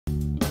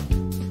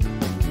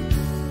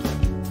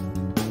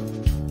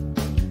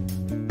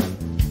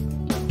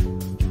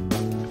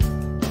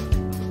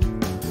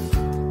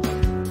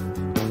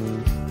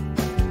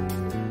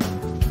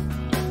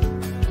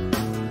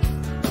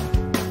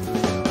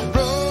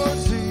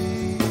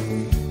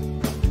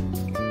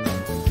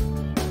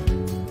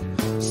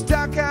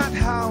got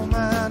home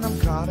and I'm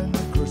caught in the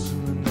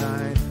cushion of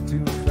 9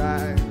 to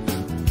 5.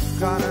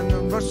 Caught in the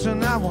rush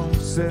and I won't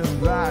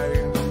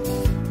survive.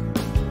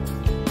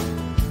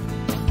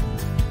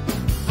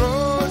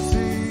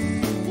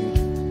 Rosie,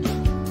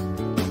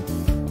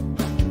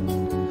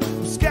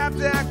 I'm scared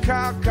that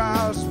car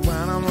calls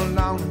when I'm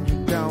alone and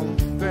you don't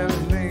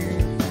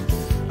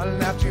believe. I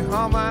left you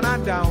home and I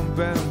don't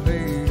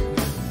believe.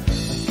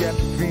 I get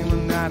the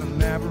feeling that I'll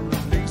never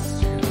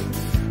release you.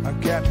 I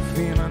get the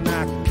feeling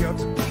I can kill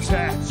to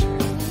protect you.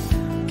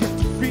 Get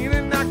the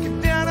feeling I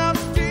can down, I'm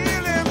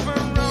stealing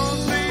from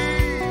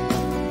Rosie.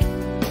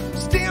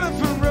 Stealing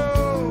from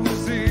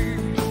Rosie.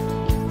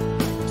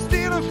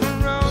 Stealing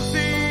from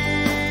Rosie.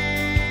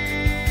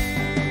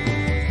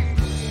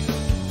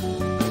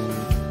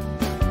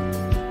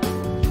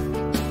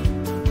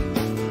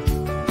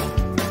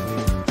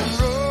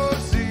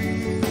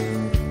 Rosie,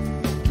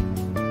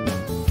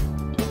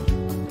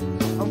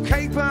 I'm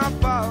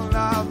capable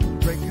of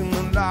breaking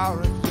the law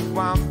if you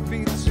want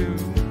me to.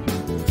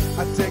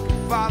 I take a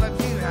fall if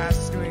you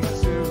ask me to.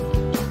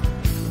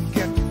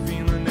 Get the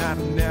feeling that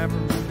I'll never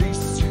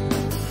release you.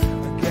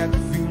 I get the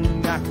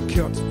feeling I can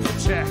kill to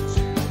protect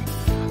you.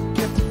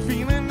 Get the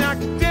feeling I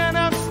can stand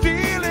up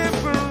stealing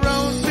from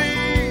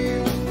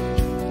Rosie.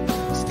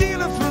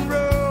 Stealing from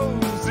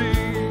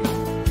Rosie.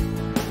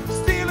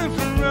 Stealing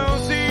from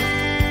Rosie.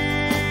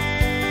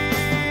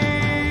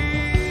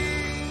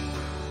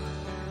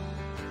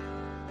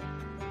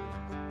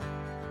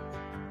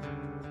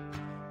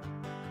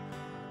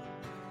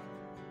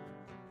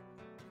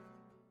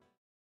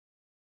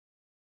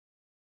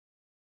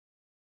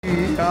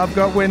 I've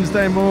got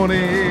Wednesday morning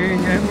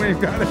and we've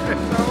got it.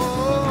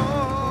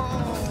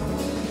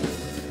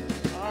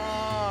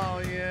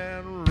 Oh,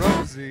 yeah,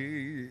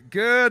 Rosie.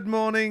 Good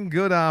morning,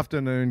 good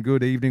afternoon,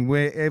 good evening,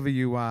 wherever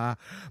you are.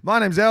 My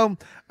name's El,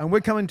 and we're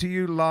coming to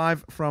you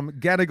live from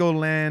Gadigal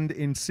Land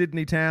in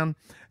Sydney town.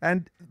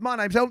 And my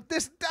name's El.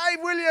 This is Dave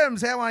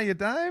Williams. How are you,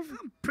 Dave?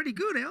 I'm pretty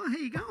good, El. How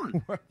you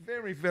going?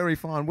 Very, very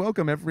fine.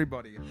 Welcome,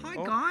 everybody. Hi,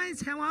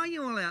 guys. How are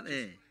you all out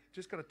there?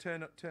 Just got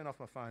to turn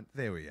off my phone.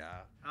 There we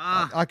are.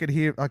 Ah. I could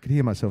hear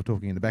myself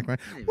talking in the background.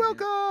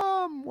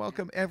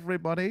 Welcome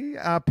everybody.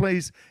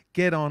 Please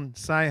get on,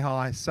 say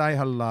hi, say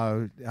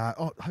hello. Who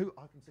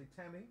I can see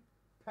Tammy,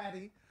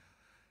 Patty.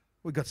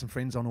 We've got some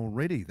friends on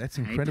already. That's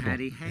incredible.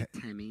 Hey, Patty. Hey,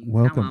 Tammy.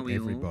 Welcome How are we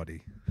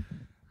everybody.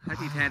 All?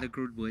 Hope you've had a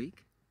good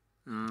week.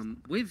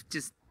 We've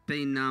just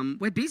been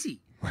we're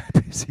busy.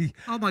 We're busy.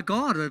 Oh my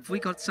God, have we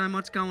got so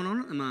much going on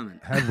at the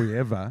moment? Have we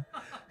ever?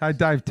 Hey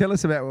Dave, tell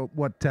us about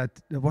what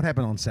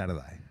happened on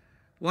Saturday.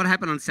 What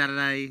happened on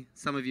Saturday?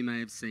 Some of you may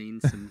have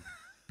seen some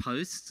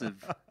posts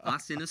of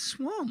us in a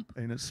swamp.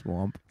 In a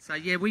swamp. So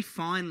yeah, we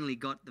finally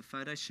got the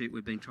photo shoot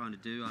we've been trying to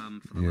do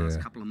for the last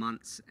couple of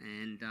months,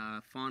 and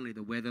finally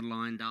the weather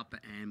lined up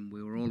and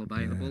we were all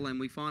available, and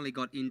we finally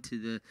got into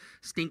the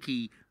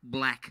stinky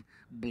black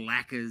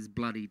as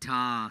bloody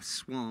tar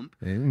swamp.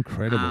 Yeah,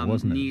 incredible,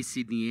 wasn't it? Near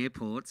Sydney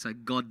Airport, so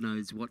God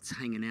knows what's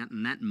hanging out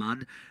in that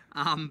mud.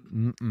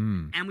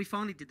 And we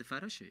finally did the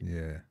photo shoot.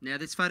 Yeah. Now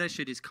this photo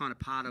shoot is kind of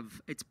part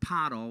of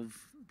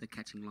the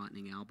Catching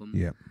Lightning album.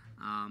 Yeah.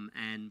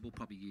 And we'll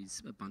probably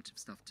use a bunch of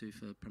stuff too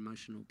for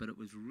promotional, but it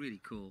was really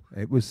cool.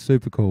 It was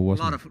super cool,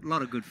 wasn't it? A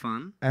lot of good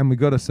fun. And we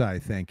got to say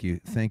thank you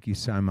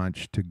so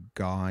much to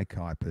Guy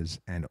Kuipers,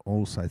 and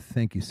also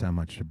thank you so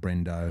much to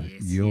Brendo.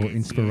 Your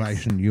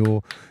inspiration,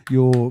 your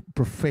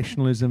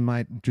professionalism,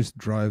 mate, just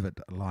drove it.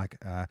 Like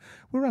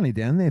we're only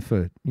down there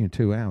for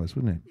 2 hours,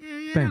 wasn't it?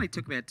 Yeah, it only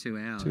took about 2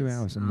 hours. 2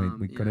 hours, and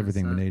we got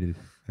everything we needed.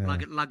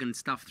 Lugging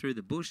stuff through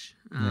the bush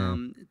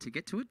to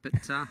get to it, but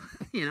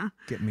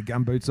getting my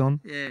gumboots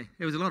on. Yeah,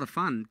 it was a lot of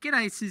fun.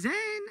 G'day, Suzanne.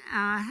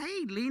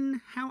 Hey,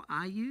 Lynn. How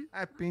are you?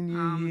 Happy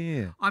New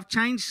Year. I've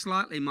changed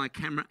slightly my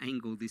camera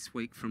angle this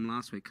week from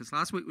last week, because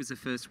last week was the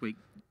first week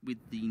with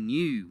the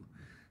new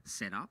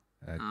setup.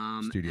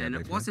 Studio and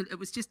Beef, it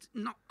was just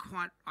not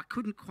quite, I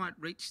couldn't quite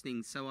reach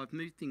things, so I've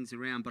moved things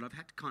around, but I've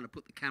had to kind of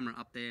put the camera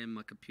up there, and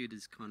my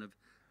computer's kind of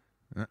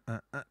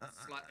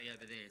slightly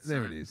over there.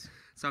 There it is.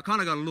 So I kind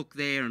of got to look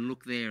there and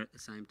look there at the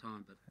same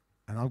time.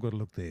 And I've got to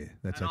look there.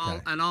 That's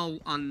okay.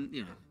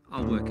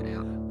 I'll work it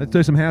out. Let's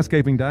do some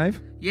housekeeping,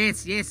 Dave.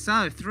 Yes.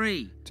 So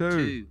 3,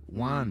 2,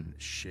 1.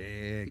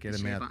 Share. Get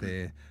them share out button.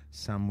 there.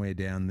 Somewhere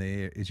down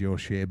there is your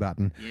share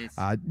button. Yes.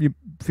 You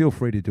feel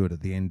free to do it at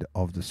the end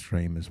of the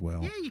stream as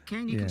well. Yeah, you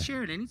can. You can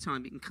share it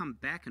anytime. You can come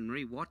back and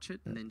re-watch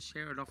it and then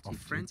share it off to your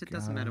friends. It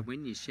doesn't matter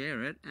when you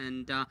share it.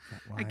 And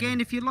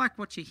again, if you like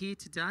what you hear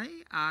today,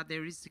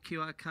 there is the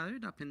QR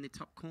code up in the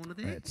top corner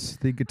there. It's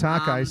the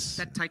guitar case.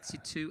 That takes you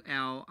to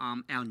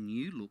our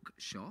new look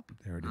shop.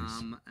 There it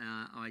is.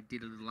 I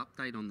did a little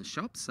update on the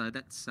shop, so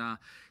that's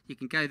you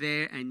can go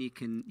there and you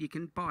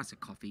can buy us a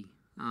coffee.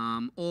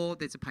 Or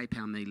there's a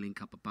PayPal me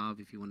link up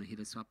above if you want to hit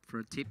us up for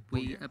a tip.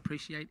 We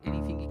appreciate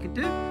anything you can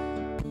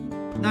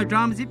do. No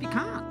dramas if you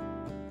can't.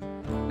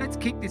 Let's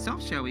kick this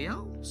off, shall we,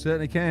 El?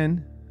 Certainly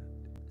can.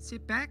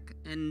 Sit back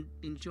and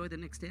enjoy the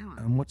next hour.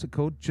 And what's it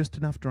called? Just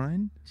Enough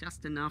Drain?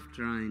 Just Enough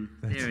Drain.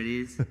 There it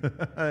is.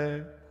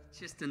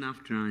 Just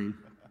Enough Drain.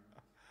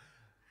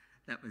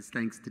 That was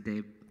thanks to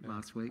Deb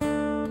last week.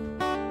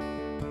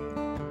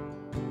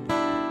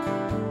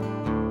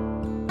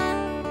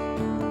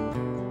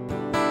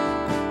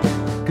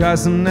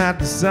 Cause I'm not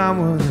the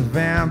sun with a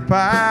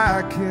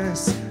vampire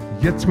kiss.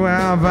 You're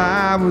 12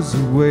 hours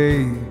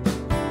away.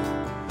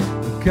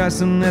 Cause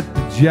I'm at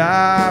the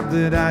job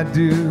that I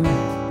do.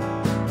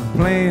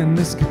 Playing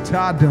this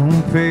guitar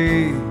don't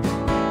pay.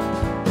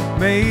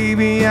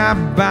 Maybe I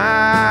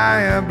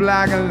buy a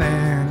block of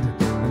land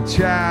and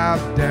chop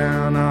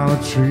down all the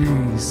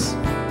trees.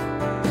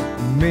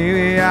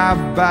 Maybe I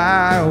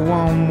buy a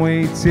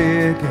one-way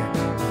ticket,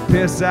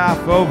 piss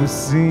off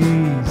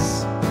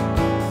overseas.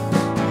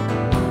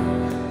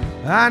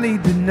 I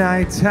need the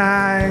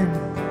nighttime,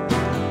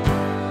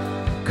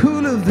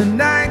 cool of the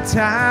nighttime,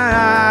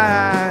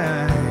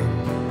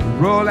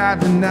 roll out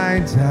the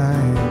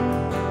nighttime,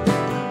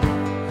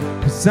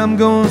 'cause I'm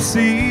gonna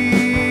see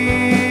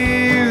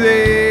you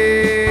there.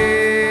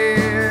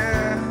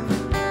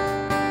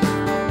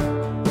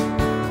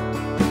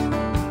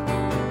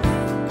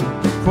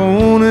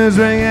 Phone is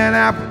ringing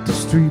out, put the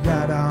street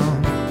light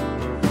on.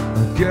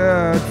 A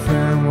good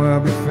friend will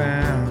be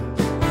found.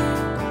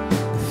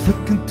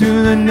 Looking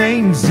through the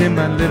names in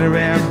my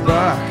literary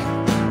book,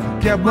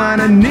 get what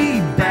I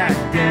need back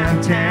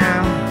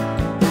downtown.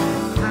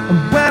 And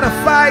when I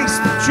face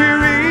the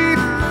jury,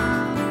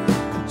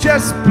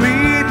 just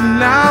bleed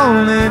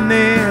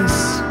loneliness.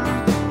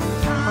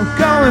 I'm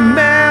going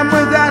mad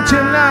without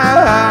your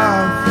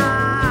love.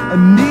 I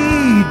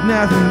need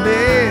nothing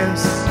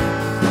less.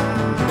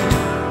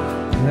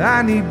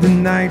 I need the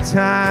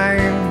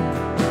nighttime,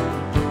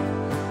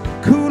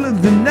 cool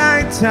of the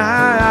nighttime,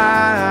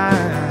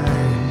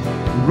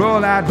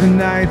 roll out the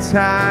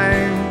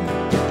nighttime,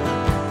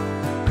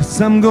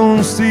 'cause I'm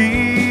gonna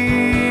see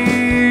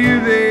you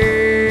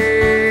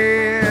there.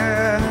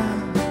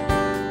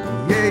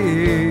 Yeah.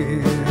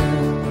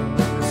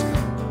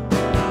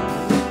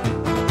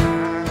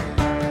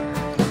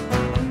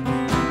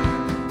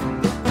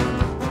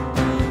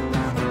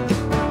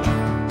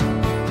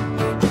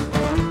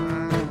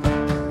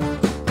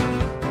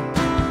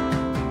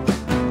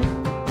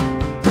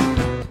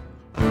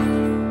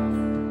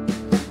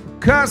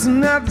 Cause I'm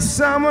not the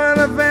sun with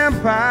a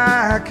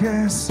vampire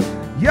kiss.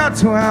 You're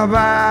 12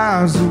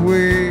 hours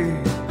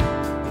away.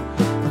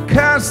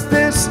 Cause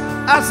this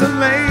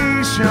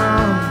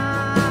isolation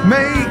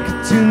make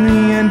it to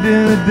the end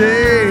of the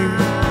day.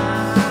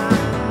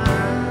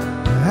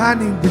 I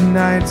need the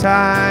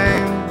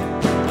nighttime,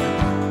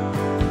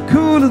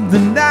 cool of the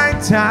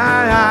nighttime,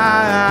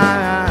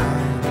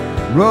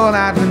 roll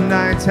out the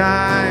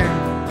nighttime.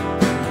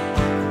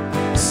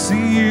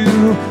 See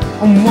you,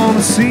 I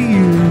wanna see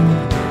you.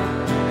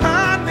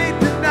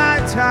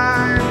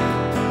 Time,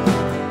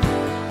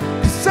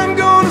 'cause I'm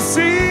gonna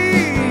see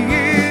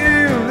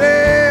you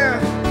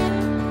there.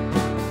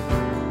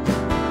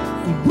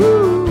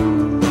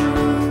 Woo.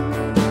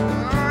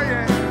 Oh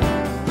yeah.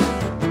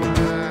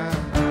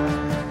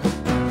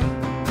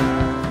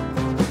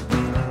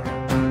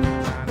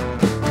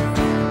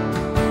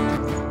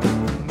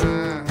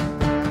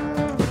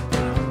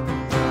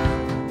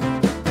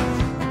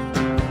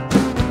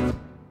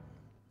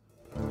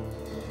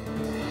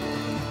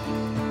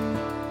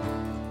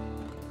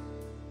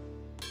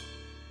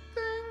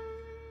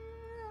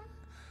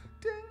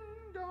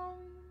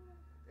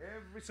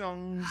 Every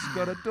song's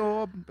got a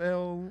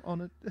doorbell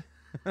on it.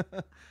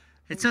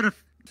 It's sort of,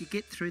 you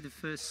get through the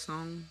first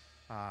song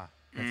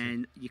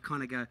and it. you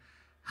kind of go,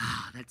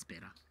 that's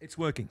better. It's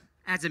working.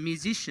 As a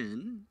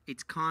musician,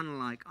 it's kind of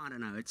like, I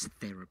don't know, it's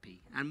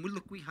therapy. And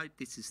we hope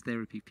this is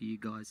therapy for you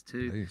guys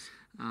too,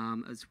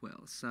 as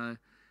well. So,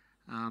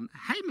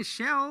 hey,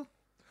 Michelle,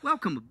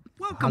 welcome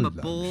Hello,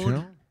 aboard.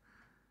 Michelle.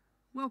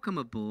 Welcome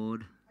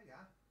aboard.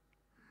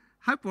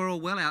 Hope we're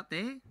all well out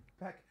there.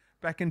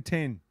 Back in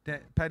 10.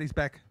 Paddy's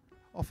back.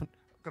 Often.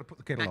 Got to put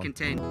the kettle on. Back in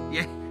 10.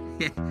 Yeah.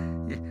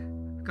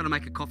 Got to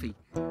make a coffee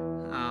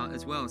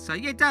as well. So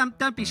yeah,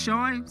 don't be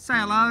shy. Say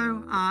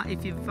hello.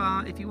 If you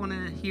want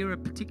to hear a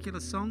particular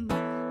song,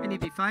 any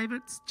of your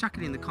favourites, chuck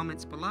it in the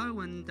comments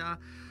below, and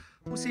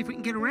we'll see if we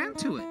can get around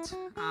to it.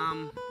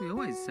 We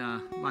always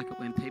like it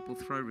when people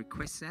throw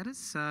requests at us.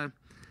 So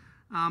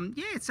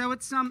so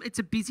it's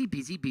a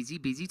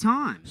busy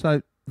time.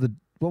 So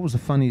what was the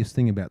funniest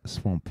thing about the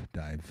swamp,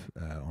 Dave,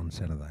 on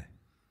Saturday?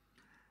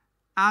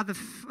 The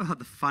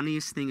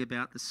funniest thing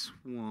about the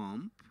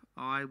swamp,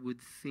 I would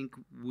think,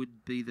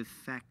 would be the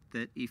fact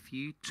that if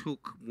you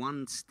took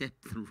one step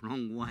the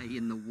wrong way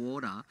in the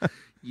water,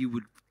 you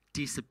would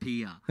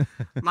disappear.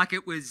 Like,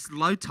 it was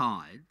low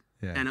tide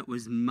and it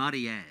was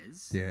muddy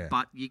as,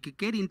 but you could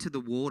get into the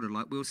water.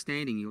 Like, we were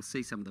standing, you'll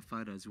see some of the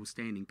photos, we were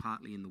standing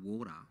partly in the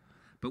water.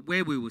 But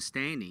where we were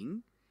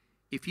standing,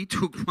 if you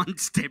took one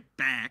step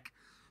back,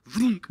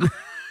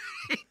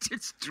 it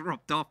just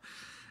dropped off.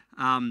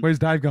 Where's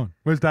Dave gone?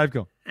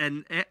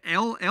 And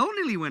Elle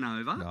nearly went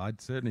over. No, I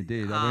certainly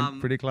did. I went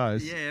pretty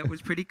close. Yeah, it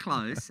was pretty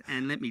close.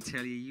 And let me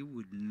tell you, you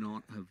would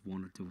not have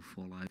wanted to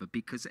fall over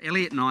because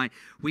Elliot and I,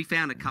 we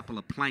found a couple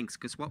of planks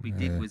because what we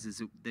did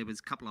was there was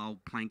a couple of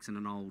old planks and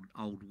an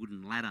old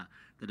wooden ladder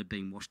that had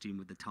been washed in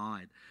with the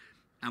tide.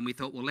 And we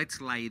thought, well, let's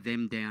lay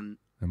them down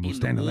and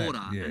we'll in the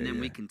water and then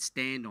we can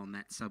stand on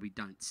that so we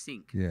don't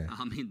sink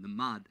in the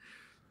mud.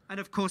 And,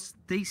 of course,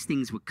 these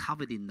things were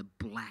covered in the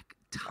black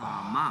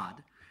tar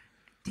mud.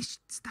 This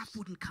stuff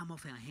wouldn't come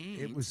off our hands.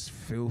 It was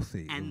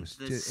filthy. And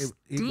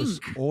it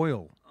was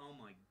oil. Oh,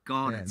 my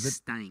God, it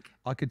stank.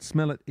 I could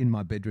smell it in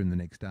my bedroom the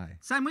next day.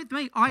 Same with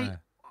me. I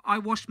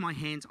washed my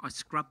hands. I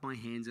scrubbed my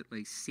hands at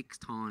least 6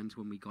 times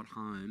when we got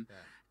home. Yeah.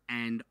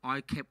 And I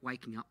kept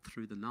waking up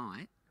through the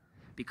night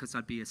because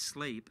I'd be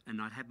asleep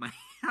and I'd have my...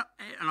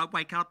 and I'd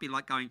wake up, be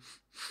like going...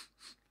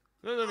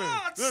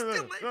 Oh, it's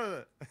still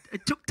there.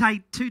 It took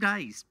 2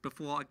 days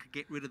before I could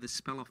get rid of the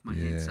smell off my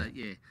hands. So,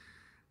 yeah.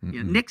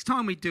 Yeah, next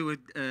time we do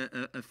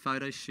a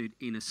photo shoot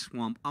in a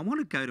swamp, I want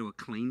to go to a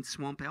clean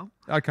swamp, Al.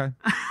 Okay.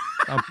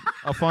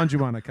 I'll find you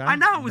one, okay? I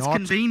know it was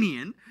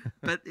convenient,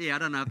 but yeah, I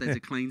don't know if there's a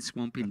clean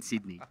swamp in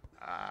Sydney.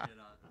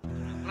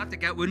 We'll have to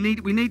go. We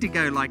need to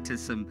go like to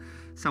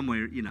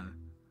somewhere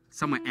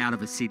out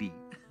of a city.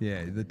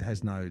 Yeah, that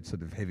has no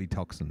sort of heavy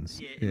toxins.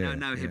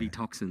 No heavy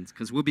toxins,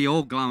 because we'll be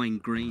all glowing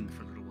green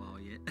for a little while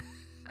yet.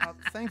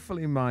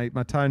 Thankfully, my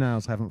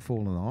toenails haven't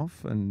fallen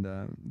off, and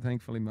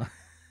thankfully my...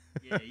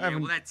 Yeah,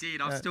 well, that's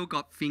it. I've still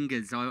got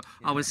fingers.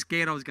 I was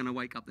scared I was going to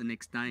wake up the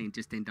next day and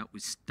just end up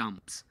with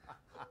stumps.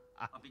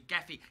 I'll be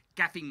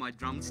gaffing my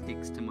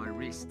drumsticks to my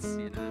wrists,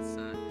 so...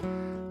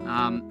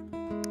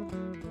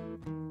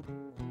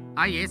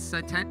 yes, so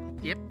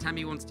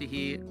Tammy wants to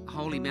hear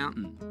Holy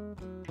Mountain.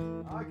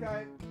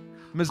 Okay.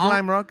 Ms.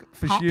 Lamerock,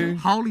 for you.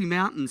 Holy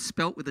Mountain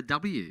spelt with a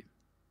W.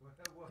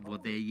 Well,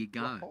 there you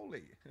go.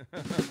 Holy.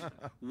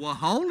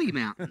 Holy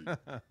Mountain.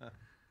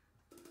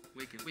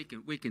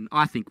 We can.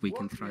 I think we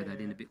can throw that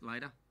in a bit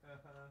later.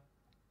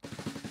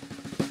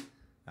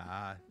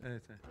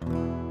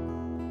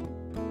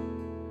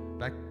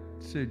 Back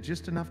to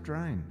just enough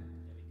drain.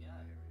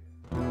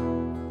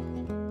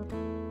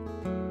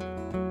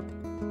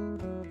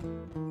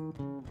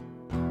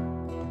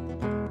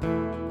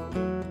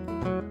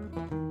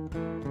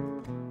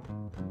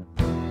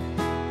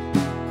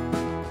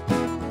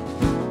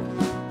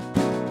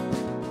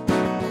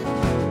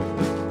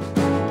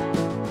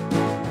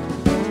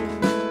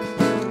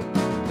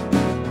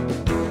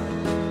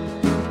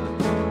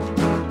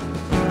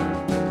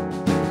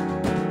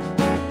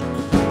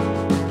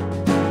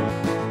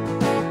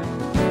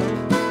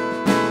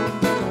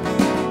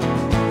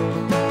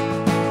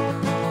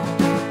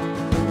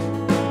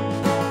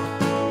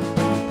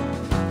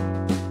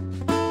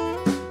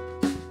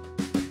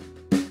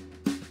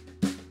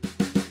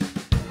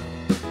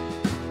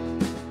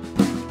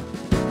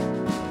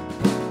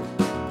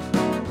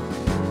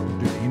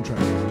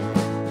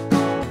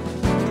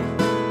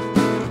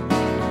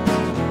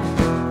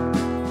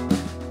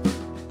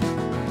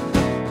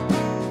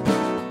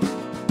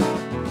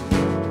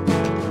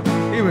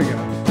 There we go.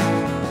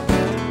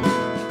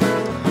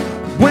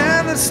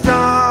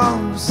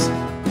 Storms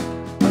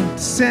of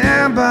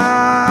December,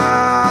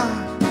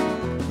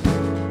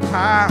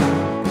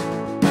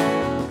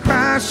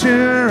 crash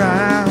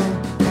around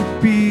the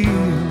beat.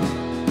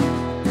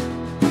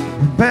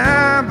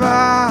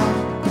 Remember,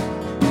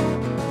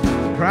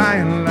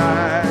 crying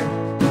like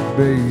a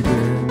baby.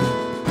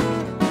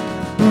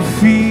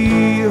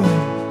 Feel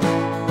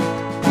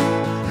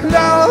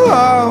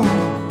low,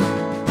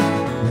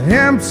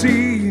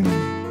 empty,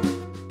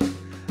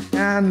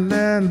 and a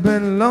little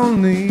bit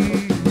lonely.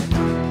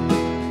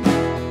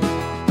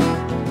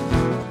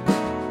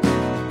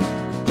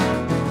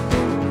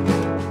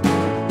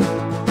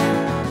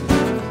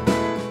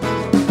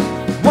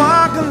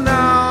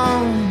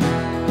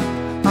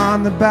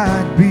 On the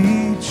back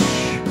beach,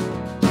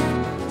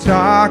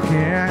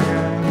 talking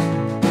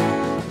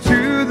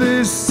to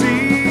the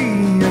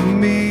sea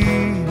and me.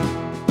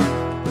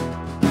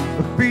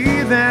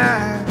 Be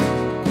there,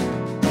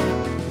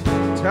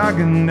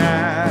 tugging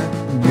at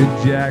your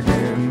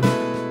jacket.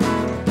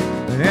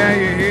 Yeah.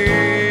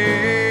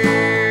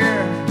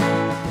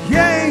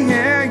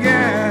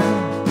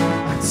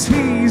 I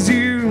tease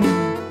you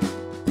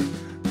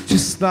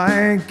just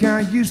like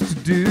I used to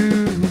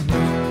do.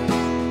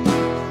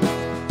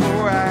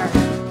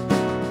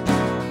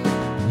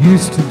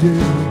 Used to do.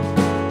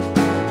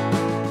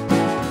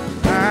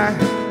 I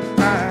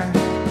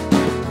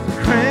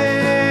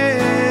cradle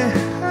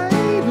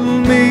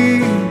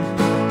me,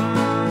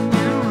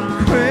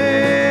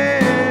 cradle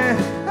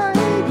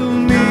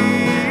me,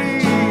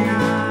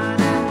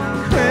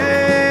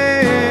 cradle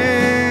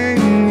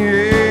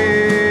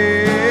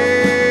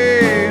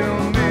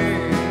me.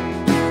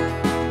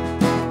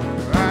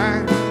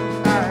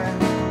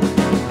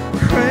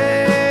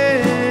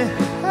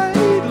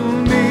 Cradle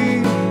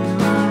me.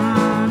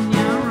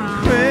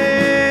 Pray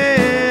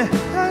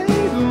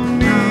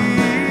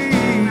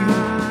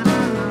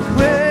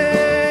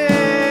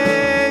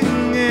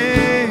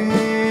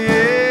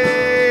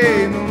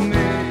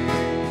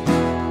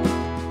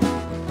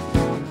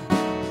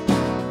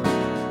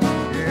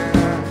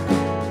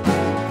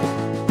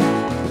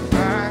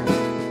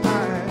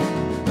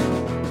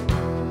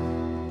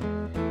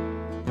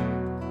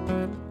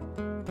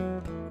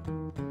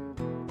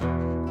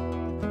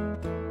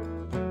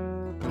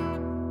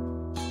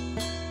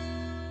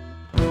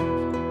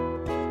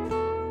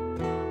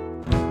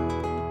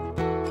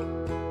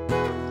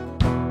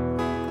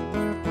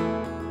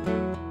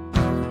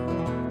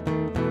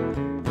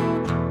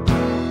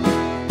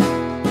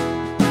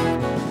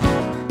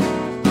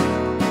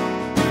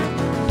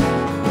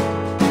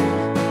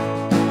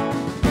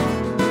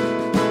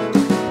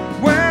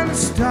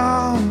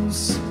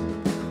daws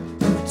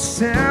of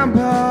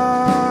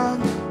December,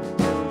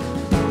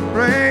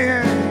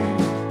 rain,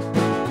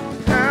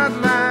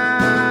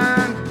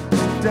 headline to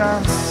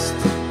dust.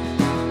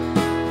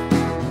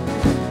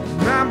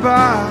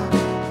 Remember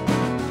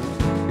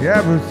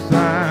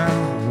everything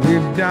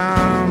we've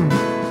done.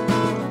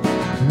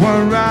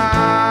 We're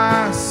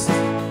rust,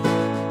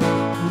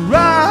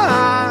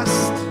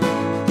 rust.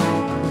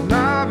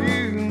 Love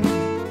you,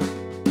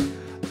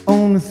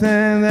 only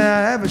thing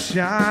that ever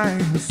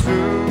shines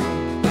through.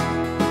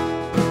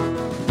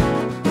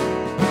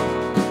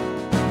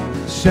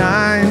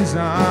 Shines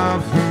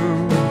on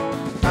through.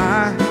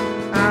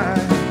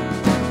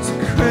 It's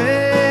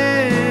cradle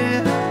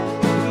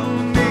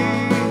me,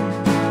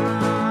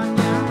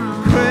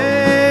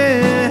 cradle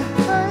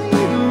me,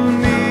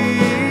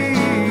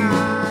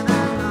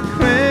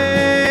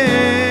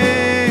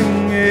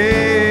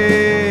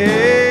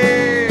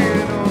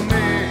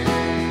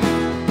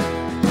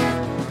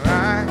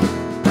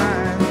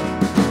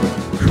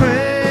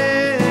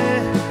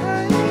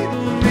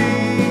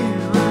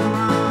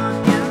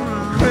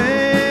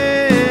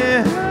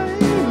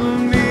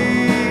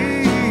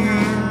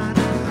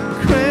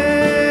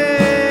 cradle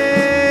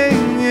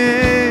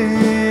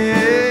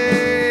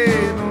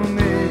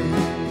me,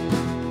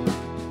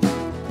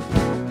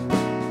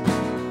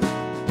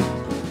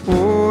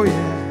 oh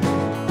yeah,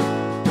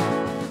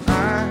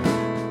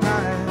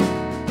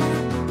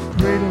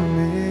 cradle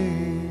me.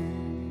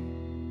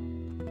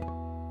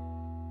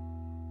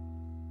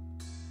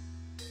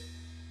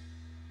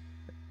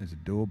 There's a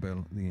doorbell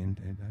at the end,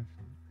 Dave.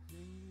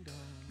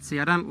 See,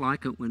 I don't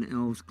like it when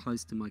El's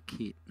close to my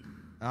kit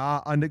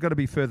I've got to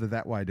be further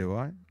that way, do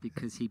I?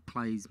 because he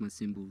plays my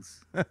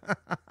cymbals.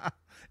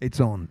 It's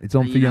on. It's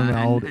on for You young know,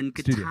 and old. and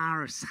studio.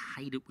 guitarists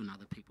hate it when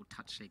other people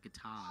touch their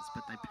guitars,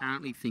 but they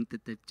apparently think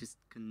that they just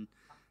can,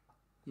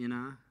 you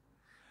know.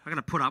 I'm going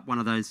to put up one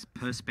of those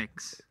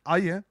perspex. Oh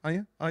yeah.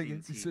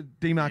 Things It's here. a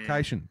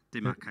demarcation.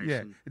 Demarcation.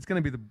 Yeah, it's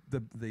going to be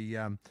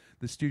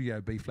the studio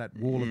B flat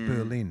wall of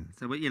Berlin.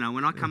 So, you know,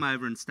 when I come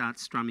over and start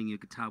strumming your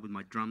guitar with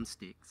my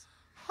drumsticks.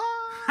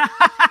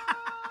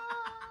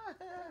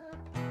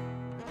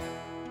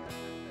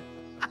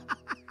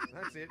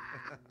 That's it.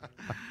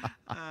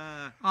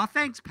 Oh,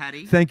 thanks,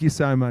 Paddy. Thank you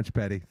so much,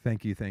 Patty.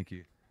 Thank you.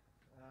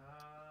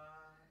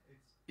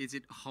 Is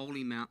it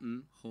Holy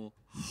Mountain or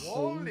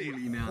Holy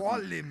Mountain?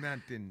 Holy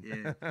Mountain.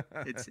 Yeah,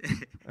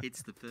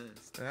 it's the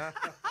first.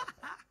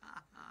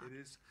 It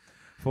is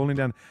falling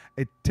down.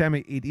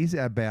 Tammy, it is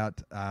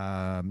about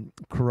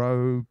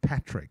Crow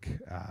Patrick,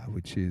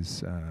 which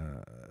is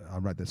I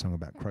wrote that song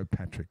about Crow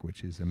Patrick,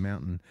 which is a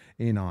mountain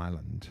in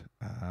Ireland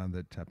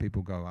that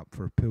people go up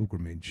for a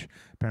pilgrimage.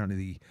 Apparently,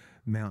 the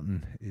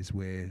mountain is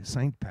where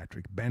Saint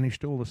Patrick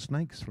banished all the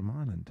snakes from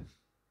Ireland.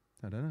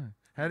 I don't know.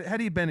 How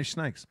do you banish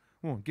snakes?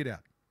 Come on, get out.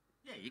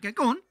 Yeah, you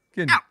go on.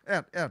 Get Out.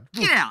 out.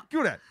 Get out.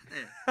 Get out.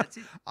 Yeah, that's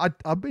it.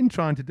 I've been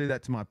trying to do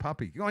that to my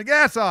puppy. Going, get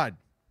outside.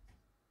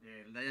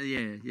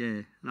 Yeah.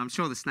 And I'm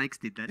sure the snakes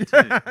did that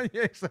too.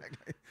 Yeah,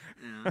 exactly.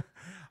 Yeah.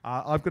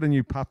 I've got a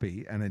new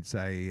puppy, and it's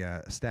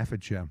a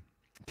Staffordshire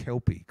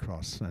Kelpie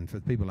cross. And for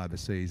people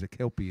overseas, a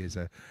Kelpie is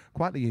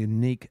quite a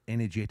unique,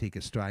 energetic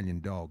Australian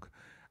dog.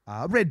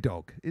 Red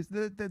Dog is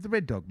the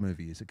Red Dog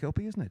movie is a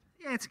Kelpie, isn't it?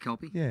 Yeah, it's a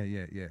Kelpie.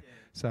 Yeah.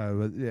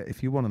 So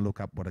if you want to look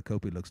up what a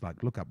Kelpie looks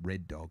like, look up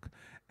Red Dog,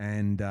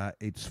 and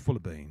it's full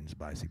of beans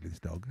basically. This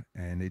dog,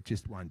 and it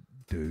just won't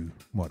do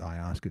what I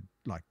ask it.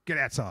 Like, get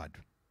outside.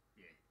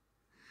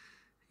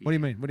 What do you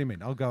mean? What do you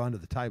mean? I'll go under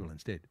the table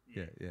instead.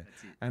 Yeah.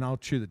 That's it. And I'll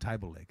chew the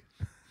table leg.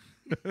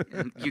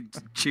 You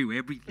chew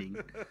everything.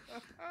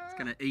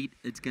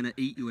 It's gonna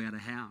eat you out of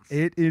house.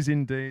 It is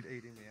indeed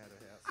eating me out of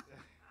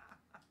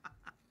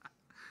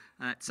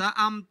house. So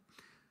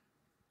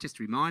just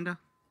a reminder,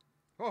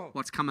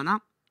 what's coming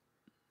up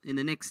in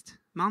the next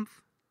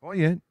month? Oh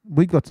yeah,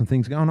 we got some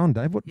things going on,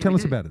 Dave. Yeah, Tell we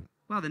us do. about it.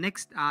 Well, the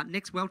next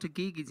Welter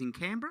gig is in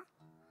Canberra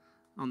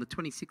on the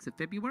 26th of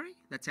February.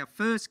 That's our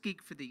first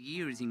gig for the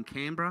year is in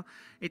Canberra.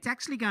 It's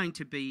actually going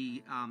to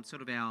be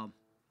sort of our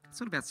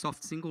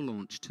soft single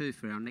launch too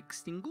for our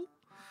next single.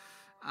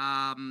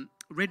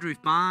 Red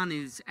Roof Barn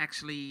is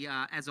actually,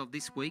 as of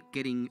this week,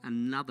 getting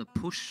another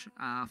push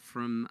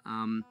from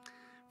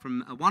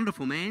a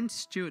wonderful man,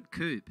 Stuart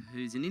Coop,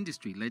 who's an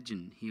industry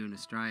legend here in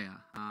Australia,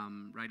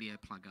 radio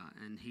plugger,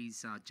 and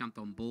he's jumped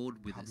on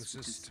board with us,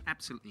 which is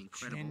absolutely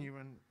incredible.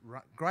 Genuine,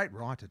 great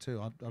writer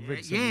too. I've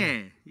read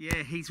some.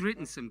 Yeah. He's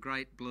written some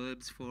great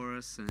blurbs for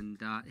us, and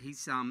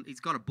he's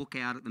got a book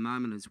out at the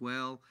moment as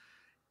well.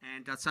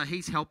 And so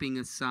he's helping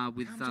us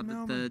with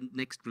the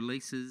next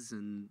releases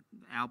and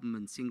album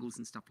and singles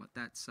and stuff like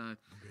that. So,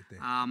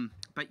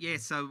 but yeah,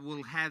 so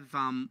we'll have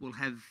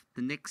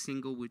the next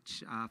single,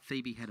 which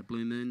Phoebe Had a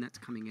Blue Moon. That's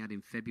coming out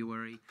in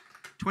February,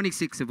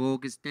 26th of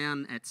August,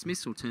 down at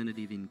Smith's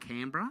Alternative in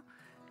Canberra,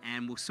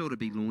 and we'll sort of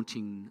be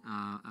launching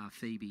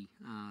Phoebe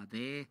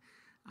there.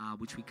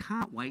 Which we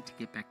can't wait to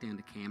get back down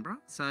to Canberra.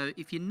 So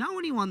if you know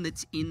anyone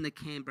that's in the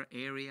Canberra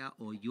area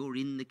or you're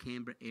in the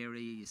Canberra area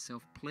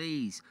yourself,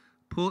 please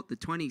Put, the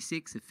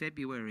 26th of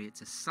February.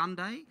 It's a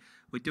Sunday.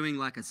 We're doing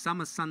like a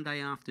summer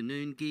Sunday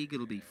afternoon gig.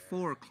 It'll be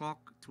 4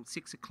 o'clock till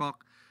 6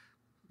 o'clock.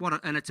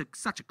 And it's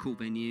such a cool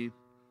venue.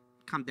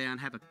 Come down,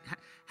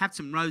 have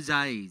some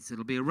rosés.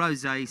 It'll be a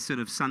rosé sort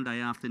of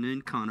Sunday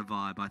afternoon kind of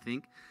vibe, I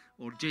think,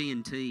 or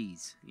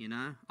G&Ts. You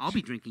know, I'll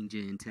be drinking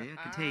G&T. I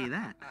can tell you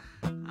that.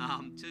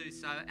 Too.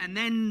 So, and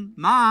then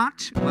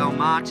March. Well,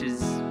 March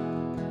is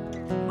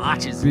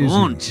busy,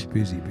 launch.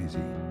 Busy.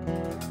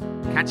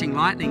 Catching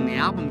Lightning. The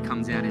album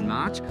comes out in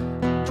March.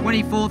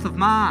 24th of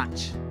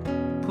March.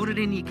 Put it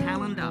in your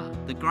calendar.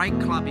 The Great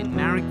Club in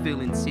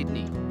Marrickville in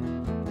Sydney.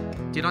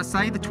 Did I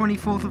say the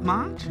 24th of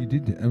March? You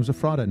did. It was a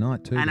Friday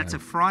night too. And it's a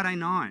Friday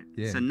night,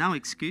 yeah. So no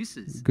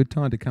excuses. Good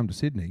time to come to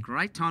Sydney.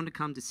 Great time to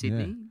come to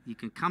Sydney. Yeah. You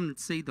can come and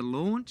see the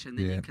launch, and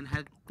then Yeah. you can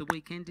have the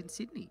weekend in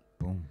Sydney.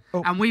 Boom.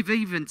 Oh. And we've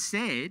even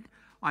said,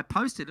 I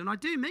posted, and I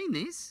do mean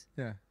this,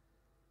 Yeah.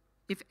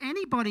 if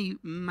anybody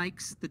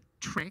makes the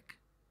trek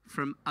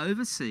from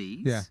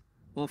overseas Yeah.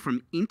 or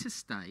from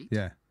interstate,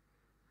 Yeah.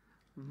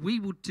 we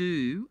will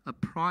do a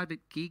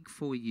private gig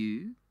for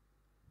you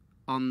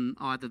on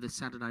either the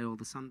Saturday or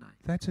the Sunday.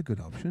 That's a good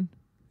option.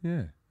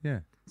 Yeah.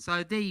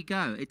 So there you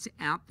go. It's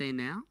out there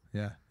now.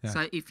 Yeah.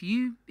 So if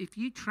you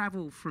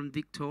travel from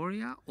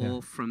Victoria or Yeah.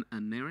 from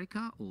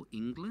America or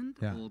England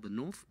Yeah. or the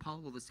North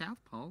Pole or the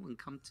South Pole and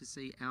come to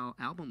see our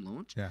album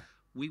launch, Yeah.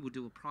 we will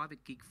do a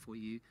private gig for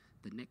you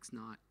the next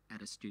night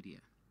at a studio.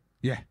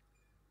 Yeah.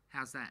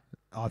 How's that?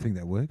 I think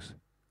that works.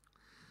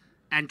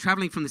 And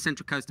travelling from the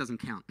Central Coast doesn't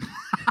count.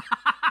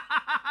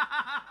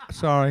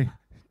 Sorry,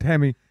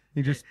 Tammy.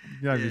 You just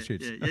gave the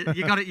shits. Yeah.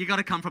 You got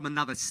to come from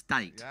another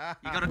state.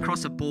 You got to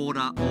cross a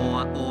border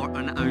or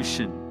an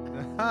ocean.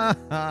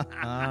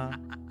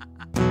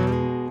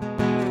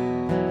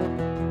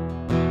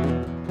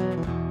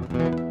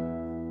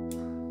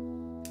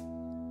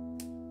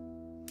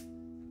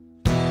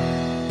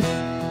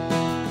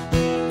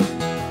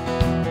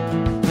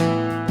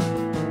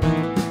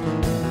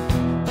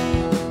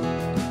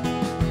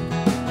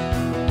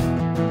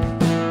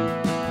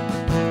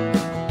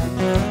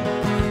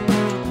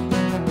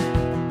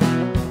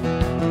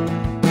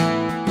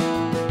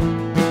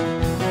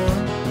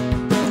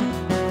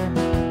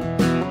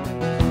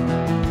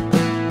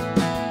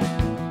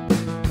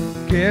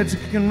 Kids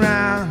kicking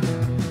round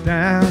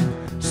down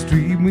the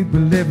street we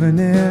been living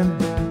in.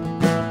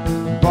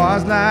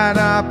 Boys light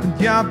up and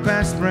your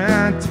best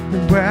friend took me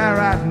where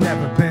I'd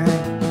never been.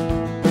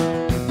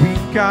 We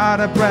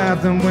got a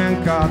breath and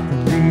when caught the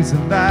leaves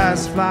of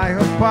lies fly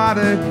apart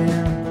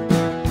again.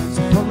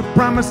 So full of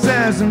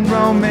promises and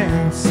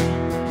romance,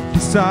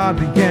 you saw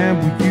the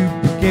end where you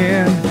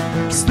began,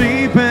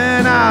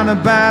 sleeping on a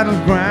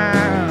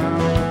battleground.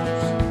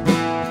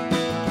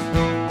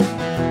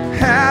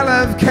 Hell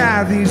of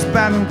Kathy's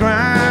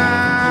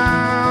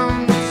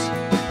battlegrounds.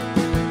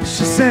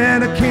 She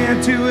said, I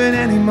can't do it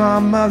anymore,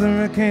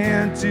 mother, I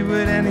can't do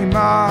it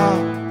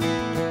anymore.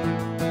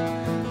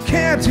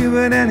 Can't do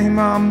it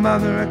anymore,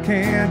 mother, I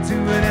can't do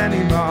it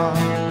anymore.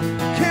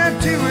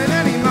 Can't do it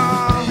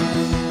anymore.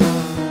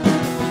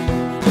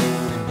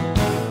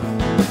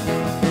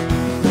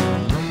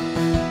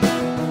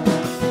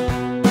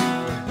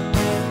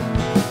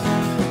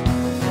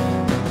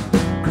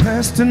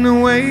 Cresting the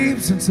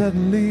waves and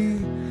suddenly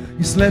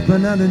you're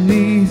slipping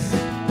underneath.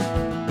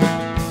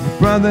 Your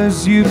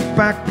brothers, you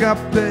back up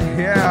the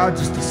hill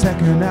just a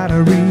second out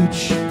of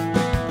reach.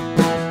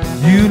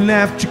 You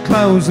left your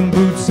clothes and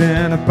boots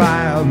in a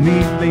pile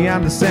neatly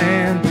on the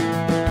sand.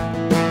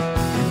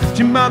 You left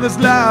your mother's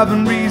love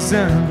and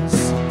reasons.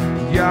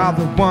 You're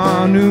the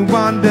one who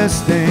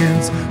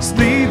understands,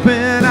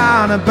 sleeping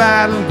on a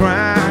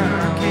battleground.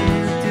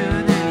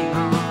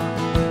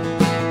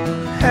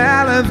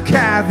 Hell of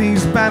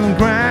Kathy's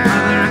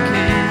battleground.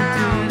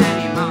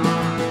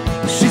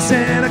 She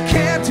said, I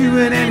can't do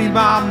it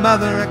anymore,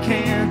 mother, I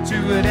can't do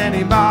it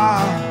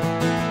anymore.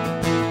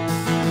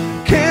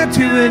 Can't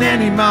do it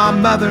anymore,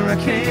 mother, I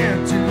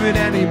can't do it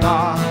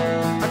anymore.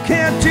 I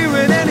can't do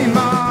it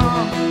anymore.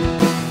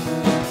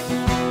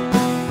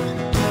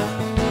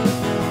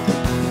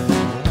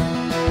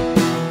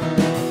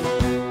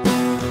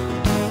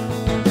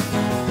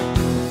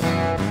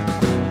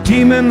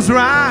 Demons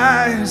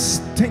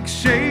rise, take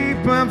shape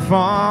and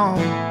fall,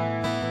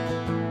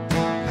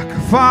 like a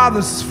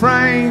father's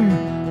frame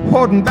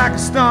holding back a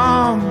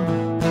storm.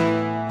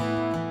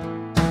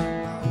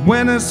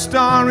 When a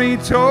story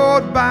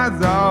told by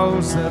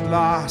those that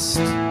lost,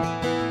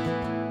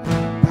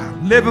 about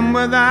living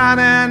without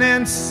an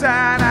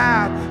inside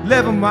out,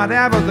 living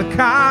whatever the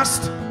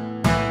cost.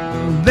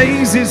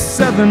 Lazy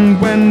southern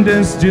wind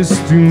is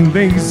just too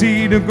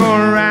lazy to go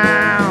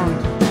around.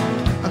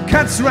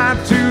 Cuts right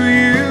to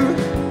you,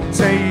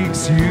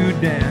 takes you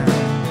down.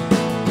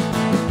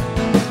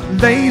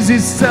 Lazy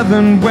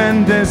southern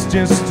wind is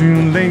just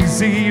too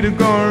lazy to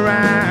go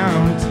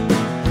around.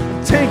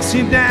 Takes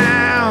you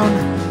down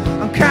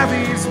on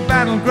Kathy's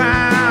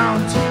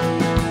battleground.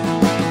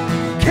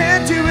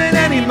 Can't do it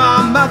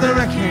anymore, mother,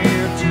 I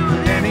can't do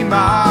it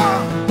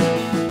anymore.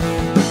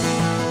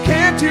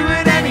 Can't do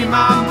it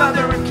anymore,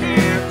 mother, I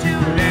can't do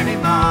it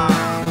anymore.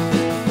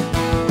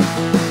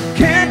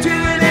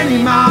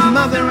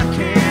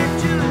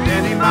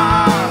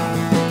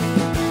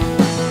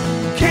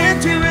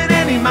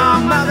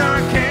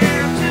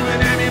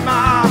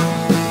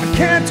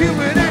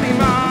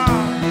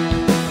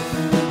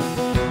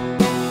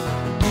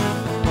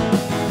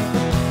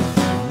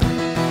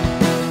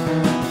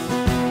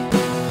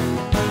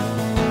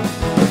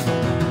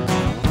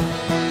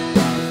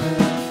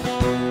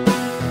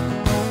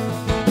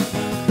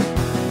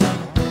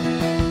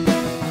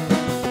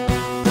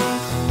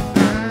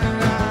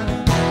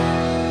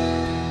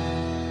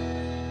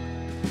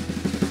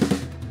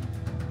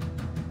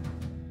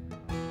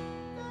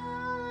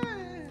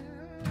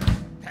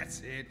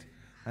 That's it.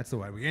 That's the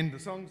way we end the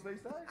songs these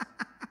days.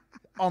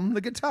 On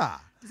the guitar.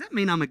 Does that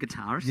mean I'm a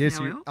guitarist Yes,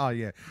 now, you. El? Oh,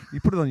 yeah. You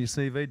put it on your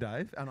CV,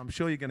 Dave, and I'm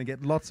sure you're going to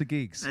get lots of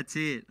gigs. That's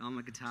it. I'm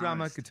a guitarist.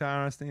 Drummer,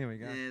 guitarist. Here we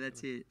go. Yeah,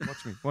 that's it.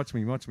 Watch me. Watch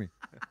me. Watch me.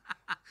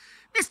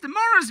 Mr.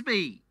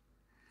 Morrisby.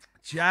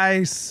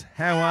 Jace,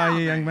 how are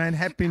you, young mate. man?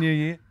 Happy New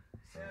Year.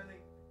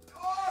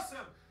 Awesome.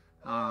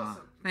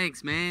 Awesome.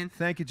 Thanks, man.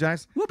 Thank you,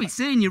 Jace. We'll be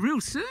seeing you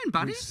real soon,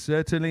 buddy. We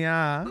certainly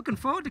are. Looking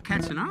forward to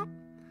catching up.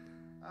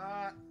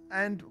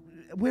 And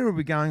where are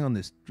we going on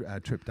this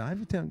trip,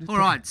 Dave? All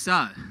right,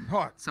 so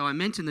Right. I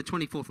mentioned the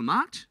 24th of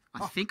March.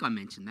 I think I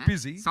mentioned that.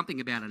 Busy.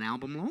 Something about an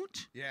album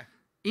launch Yeah.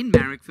 in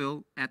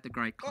Marrickville at the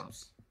Great Club.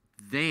 Oops.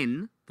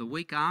 Then, the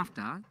week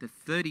after, the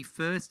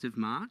 31st of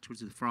March,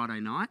 which is a Friday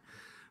night,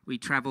 we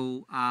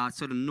travel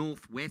sort of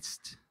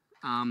northwest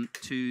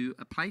to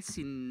a place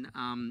in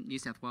New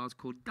South Wales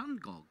called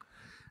Dungog.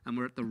 And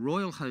we're at the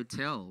Royal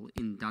Hotel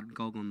in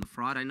Dungog on the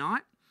Friday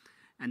night.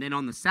 And then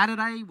on the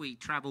Saturday, we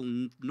travel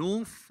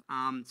north,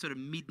 sort of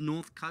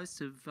mid-north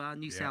coast of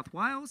New South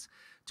Wales,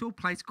 to a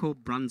place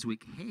called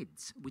Brunswick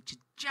Heads, which is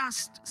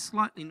just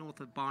slightly north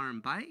of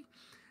Byron Bay,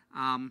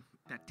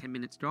 about 10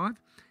 minutes drive.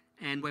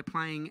 And we're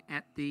playing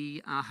at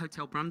the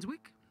Hotel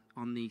Brunswick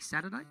on the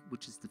Saturday,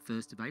 which is the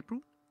 1st of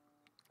April.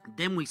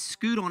 Then we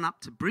scoot on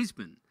up to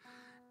Brisbane,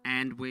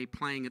 and we're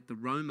playing at the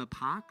Roma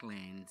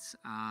Parklands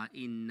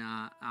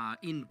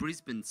in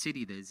Brisbane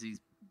City. There's these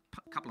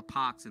couple of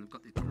parks, and they've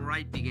got this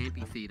great big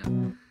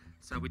amphitheatre.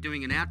 So we're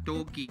doing an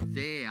outdoor gig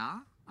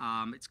there.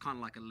 It's kind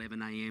of like 11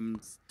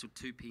 a.m. to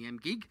 2 p.m.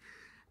 gig.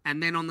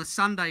 And then on the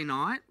Sunday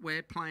night,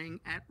 we're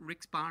playing at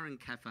Rick's Bar and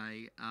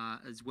Cafe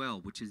as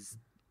well, which is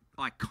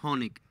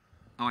iconic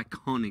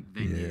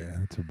venue.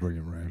 Yeah, it's a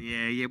brilliant room.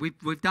 Yeah.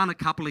 We've done a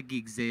couple of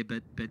gigs there,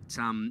 but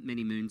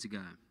many moons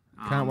ago.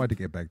 Can't wait to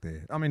get back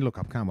there. I mean, look,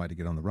 I can't wait to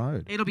get on the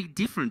road. It'll be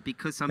different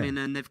because,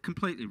 and they've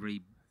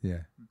completely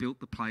built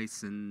the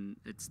place, and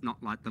it's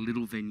not like the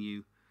little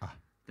venue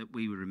that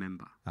we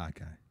remember.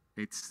 Okay.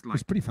 It's like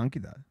It's pretty funky,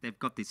 though. they've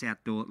got this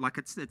outdoor, like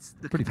it's the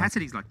Pretty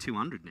capacity's like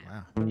 200 now.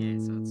 Wow. Yeah,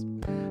 so it's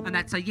and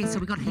that's so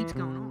we've got heaps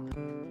going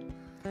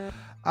on.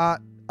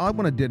 I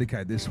want to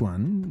dedicate this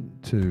one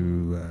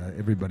to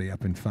everybody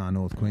up in far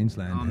north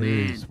Queensland Oh,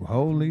 who's man.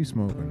 holy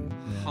smoking.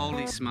 Yeah.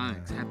 Holy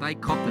smokes! Have they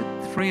copped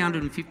it?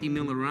 350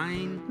 mil of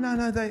rain.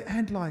 No, they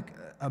had like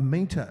a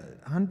metre,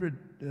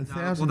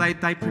 100,000. Well,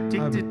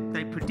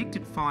 they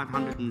predicted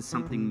 500 and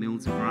something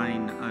mils of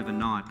rain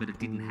overnight, but it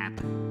didn't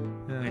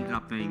happen. Yeah. It ended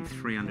up being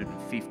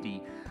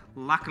 350.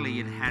 Luckily,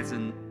 it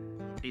hasn't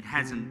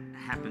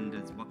happened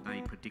as what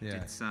they predicted.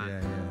 Yeah, So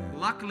yeah.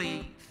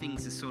 luckily,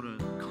 things are sort of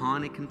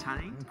kind of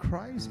contained,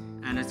 Crazy.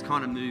 and it's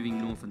kind of moving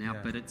north and out.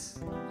 Yeah. But it's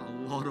a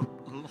lot of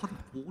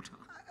water.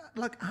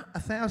 Like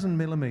 1,000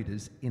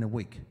 millimetres in a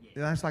week.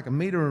 That's like a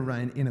metre of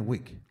rain in a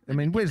week. I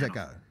mean, where does that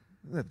go?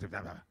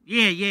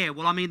 Yeah.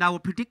 Well, I mean, they were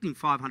predicting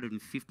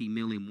 550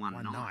 mil in one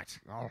night.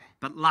 Oh.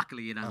 But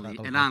luckily, it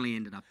only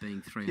ended up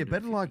being 300. Yeah,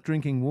 better like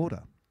drinking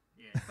water.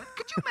 Yeah. But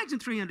could you imagine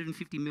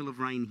 350 mil of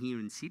rain here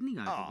in Sydney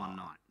over one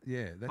night?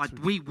 Yeah, that's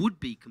Like, we would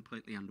be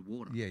completely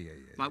underwater. Yeah.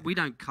 Like, we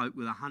don't cope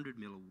with 100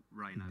 mil of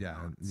rain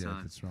overnight. Yeah, So.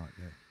 that's right.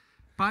 Yeah.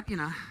 But,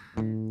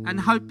 and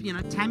hope,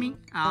 Tammy,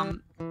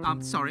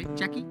 sorry,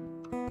 Jackie,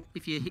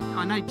 if you,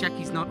 I know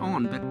Jackie's not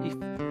on, but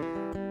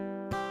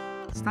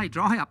if, stay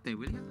dry up there,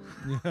 will you?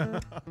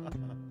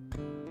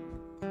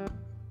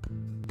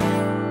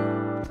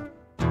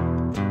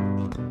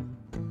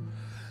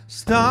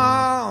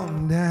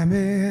 Storm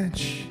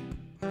damage.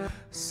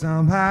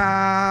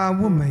 Somehow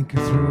we'll make it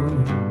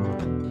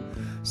through.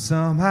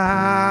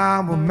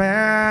 Somehow we'll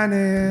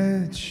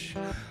manage.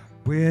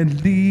 We'll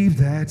leave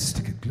that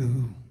stick of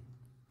glue.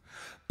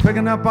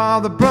 Picking up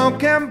all the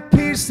broken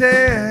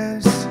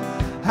pieces.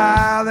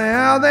 How the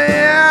hell they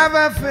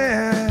ever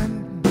fit?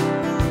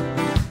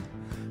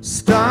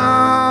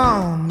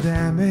 Storm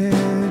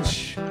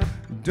damage.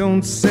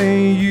 Don't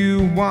say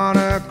you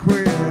wanna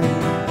quit.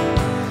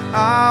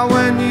 Ah,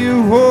 when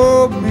you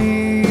hold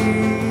me,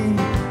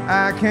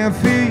 I can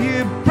feel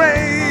you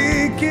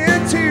break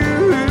it too.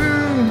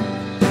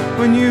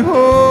 When you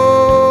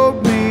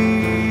hold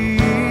me,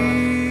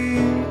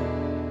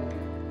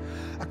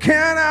 I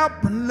can't help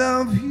but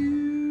love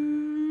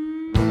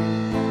you.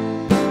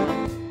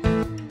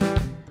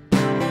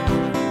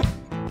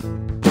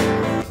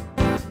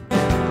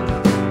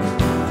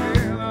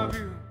 Yeah, I love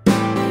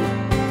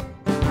you.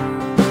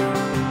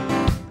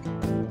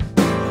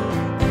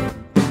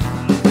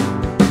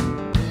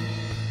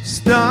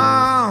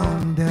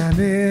 Storm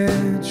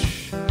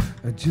damage,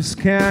 I just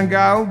can't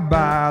go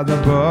by the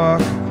book.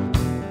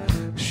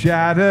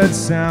 Shattered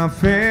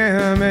self-image,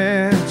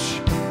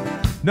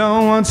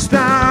 no one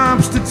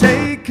stops to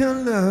take a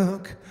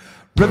look.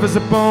 Rivers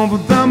up over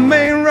the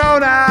main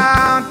road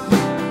out,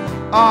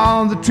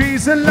 all the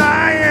trees are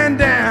lying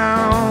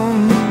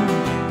down.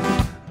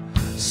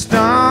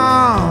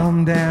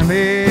 Storm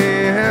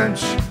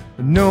damage,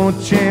 no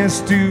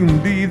chance to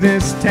leave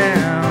this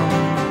town.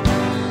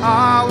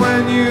 Ah,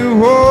 when you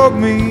hold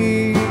hold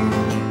me,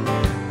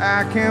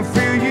 I can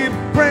feel you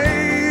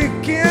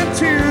break in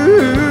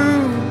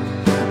two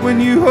when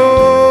you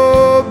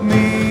hold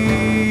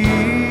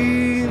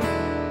me.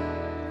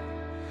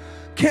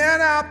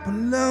 Can't help but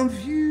love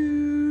you.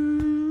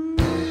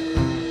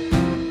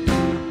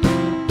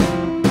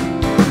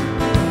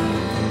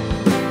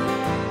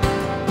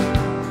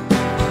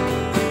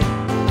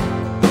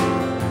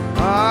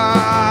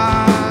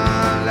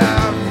 I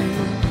love you.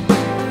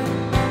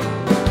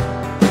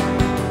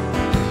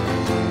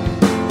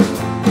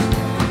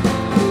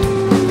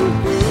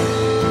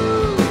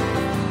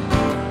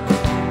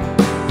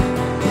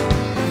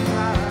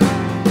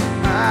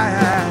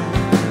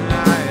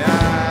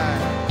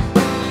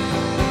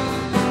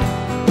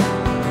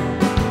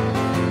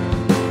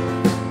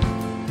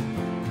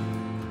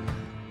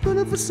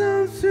 Looking for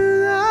something through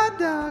the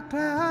dark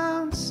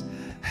clouds.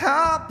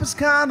 Help is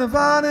kind of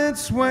on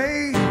its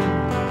way.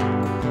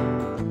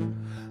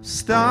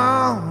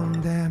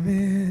 Storm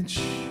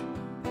damage.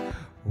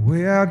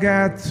 We'll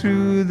get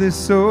through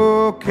this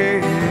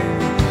okay.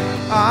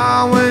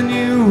 Ah, when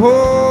you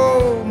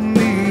hold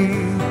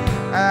me,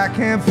 I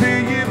can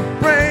feel you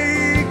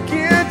break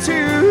in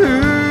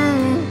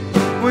two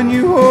when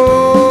you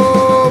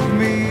hold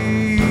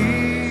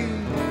me.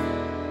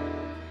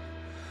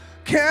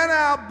 Can't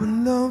help but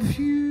love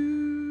you.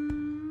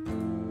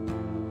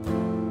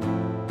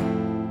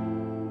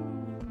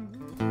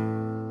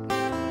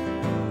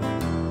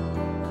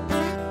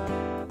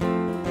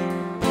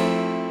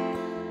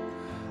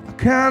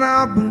 Can't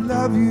help but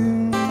love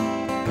you.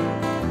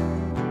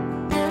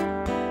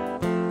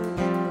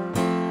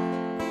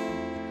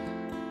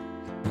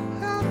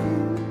 Love you.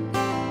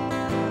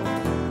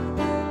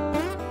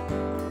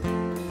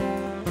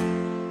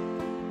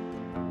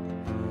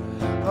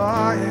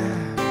 Oh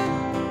yeah,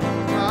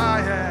 oh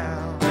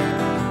yeah,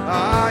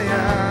 oh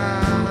yeah.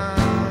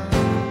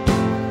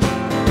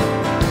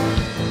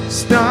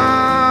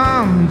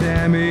 Storm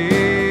damage.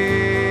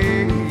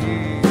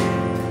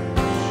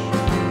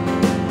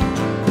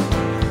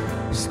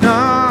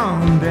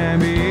 Storm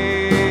damage.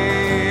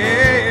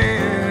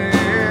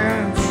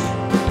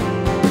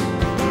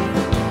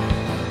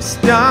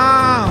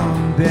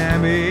 Storm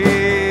damage.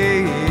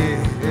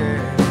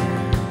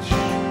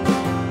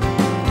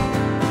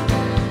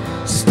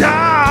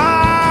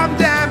 Storm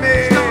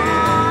damage.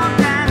 Storm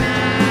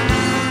damage.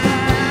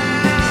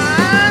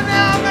 I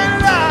never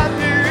loved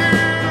you.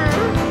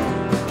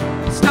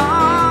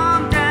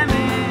 Storm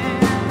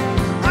damage.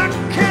 I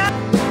can't.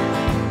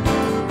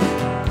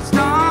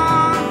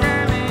 Storm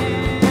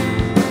damage.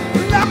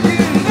 Love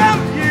you,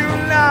 love you,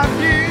 love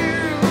you.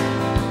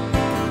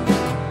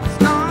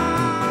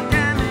 Storm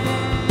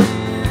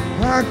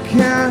damage. I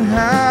can't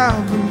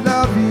help but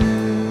love you.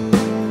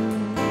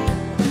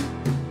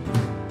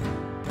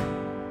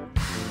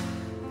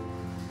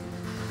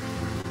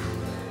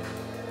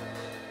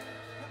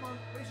 Come on,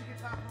 where's your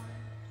guitar?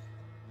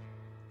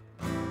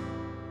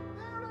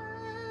 There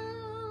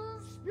it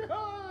is.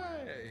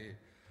 Yay.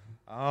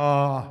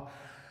 Oh,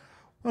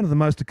 one of the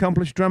most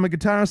accomplished drummer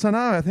guitarists I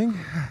know, I think.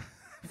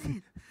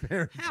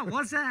 Very How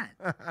was that?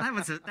 That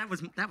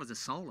was a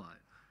solo.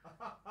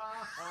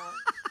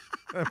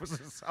 That was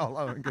a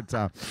solo and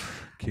guitar.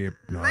 Kip,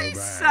 no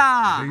Lisa,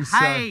 bad. Lisa,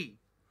 hey,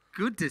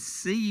 good to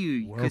see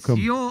you because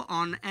Welcome. you're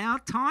on our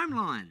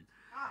timeline.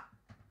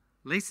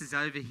 Lisa's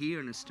over here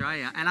in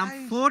Australia, and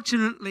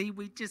unfortunately,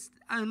 we just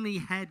only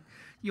had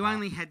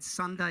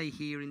Sunday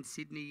here in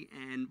Sydney,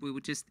 and we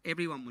were just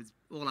everyone was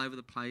all over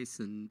the place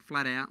and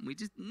flat out, and we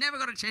just never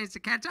got a chance to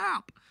catch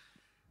up.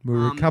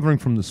 We're recovering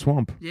from the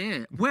swamp.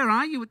 Yeah, where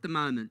are you at the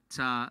moment,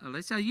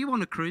 Lisa? Are you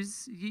on a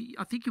cruise?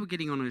 I think you were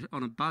getting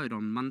on a boat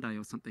on Monday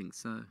or something.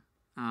 So,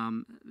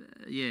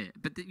 yeah,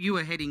 but you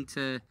were heading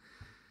to.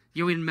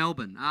 You're in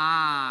Melbourne.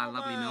 Ah,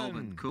 lovely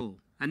Melbourne. Cool.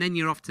 And then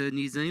you're off to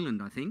New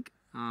Zealand, I think.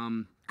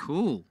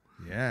 Cool.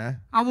 Yeah.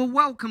 Oh well,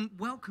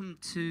 welcome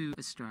to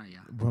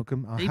Australia.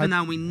 Welcome. Even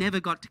though we never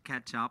got to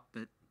catch up,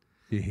 but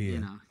you're here. you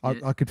know,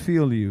 I could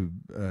feel your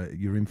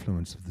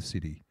influence of the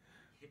city.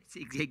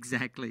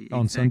 exactly.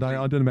 On Sunday,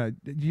 I don't know about.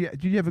 Did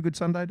you have a good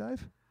Sunday,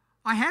 Dave?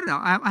 I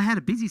had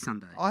a busy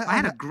Sunday. I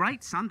had a I-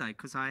 great Sunday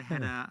because I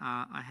had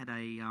a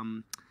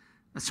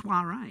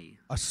soiree.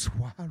 A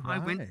soiree. I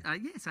went.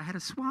 Yes, I had a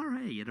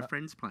soiree at a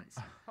friend's place.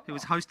 Who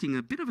was hosting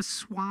a bit of a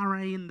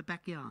soiree in the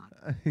backyard.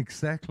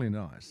 Exactly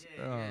nice.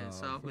 Yeah,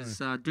 so it Oh,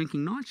 was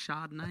drinking nice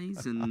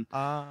Chardonnays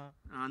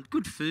and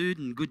good food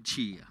and good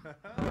cheer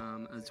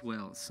as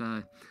well.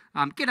 So,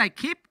 g'day,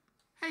 Kip.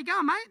 How you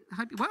going, mate?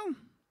 Hope you're well.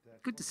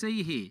 Good to see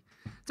you here.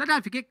 So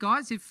don't forget,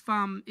 guys,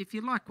 if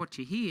you like what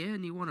you hear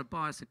and you want to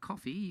buy us a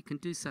coffee, you can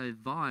do so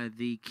via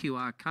the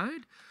QR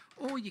code,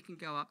 or you can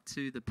go up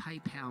to the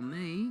PayPal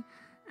me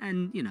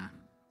and,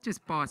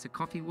 just buy us a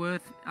coffee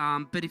worth.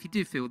 But if you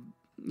do feel,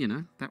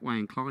 that way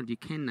inclined, you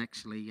can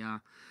actually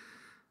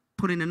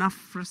put in enough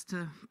for us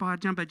to buy a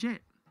jumbo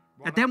jet.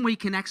 And then we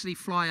can actually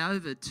fly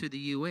over to the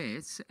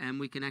US and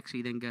we can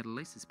actually then go to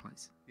Lisa's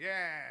place.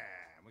 yeah,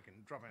 we can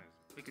drop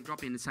in. We can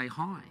drop in and say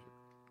hi.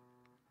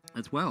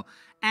 as well.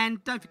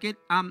 And don't forget,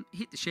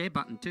 hit the share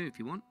button too if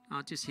you want.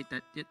 Just hit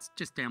that. It's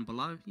just down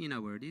below. You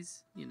know where it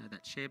is. You know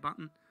that share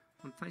button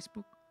on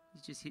Facebook.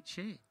 You just hit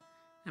share.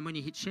 And when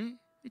you hit share,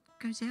 it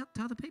goes out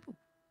to other people.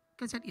 It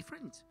goes out to your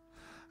friends.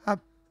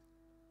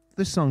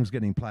 This song's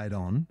getting played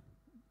on.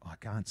 I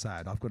can't say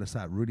it. I've got to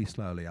say it really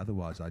slowly.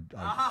 Otherwise,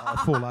 I'll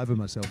fall over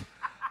myself.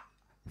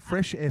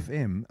 Fresh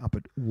FM up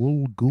at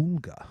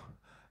Woolgoolga.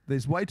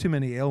 There's way too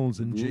many L's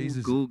and G's.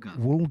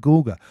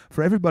 Woolgoolga.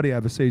 For everybody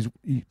overseas,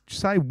 you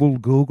say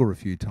Woolgoolga a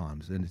few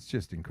times, and it's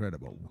just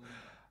incredible.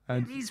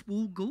 And it is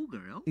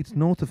Woolgoolga, El. It's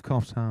north of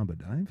Coffs Harbour,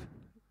 Dave.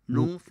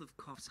 North of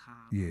Coffs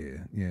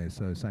Harbour. Yeah.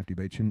 So Safety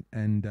Beach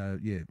and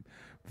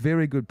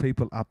very good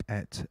people up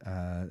at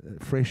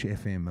Fresh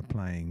FM are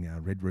playing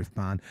Red Roof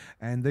Barn,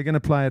 and they're going to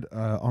play it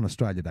on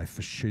Australia Day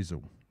for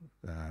Shizzle.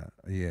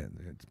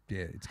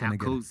 It's How going to get.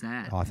 cool's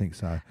that? I think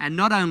so. And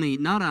not only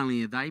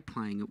are they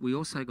playing it, we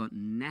also got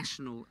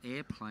national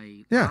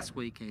airplay last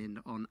weekend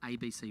on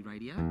ABC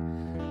Radio.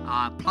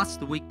 Plus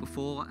the week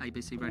before,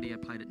 ABC Radio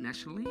played it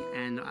nationally.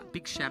 And a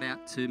big shout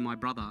out to my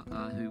brother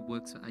who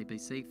works at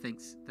ABC.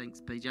 Thanks,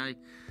 PJ.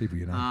 People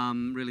you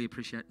know. Really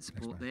appreciate the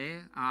support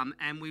there.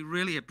 And we're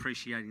really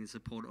appreciating the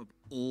support of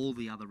all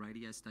the other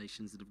radio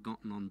stations that have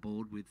gotten on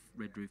board with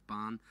Red Roof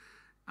Barn.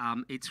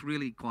 It's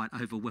really quite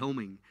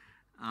overwhelming.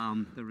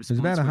 There's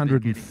about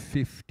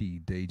 150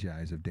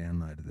 DJs have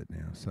downloaded it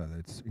now, so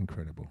that's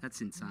incredible. That's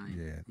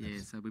insane. Yeah.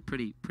 So we're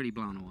pretty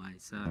blown away.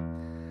 So,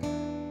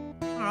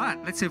 all right,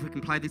 let's see if we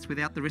can play this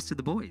without the rest of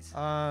the boys.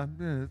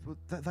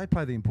 They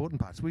play the important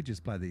parts. We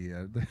just play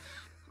the.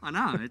 I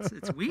know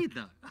it's weird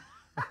though.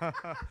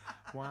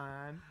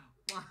 One,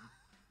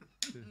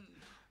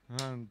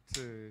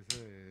 two,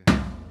 three.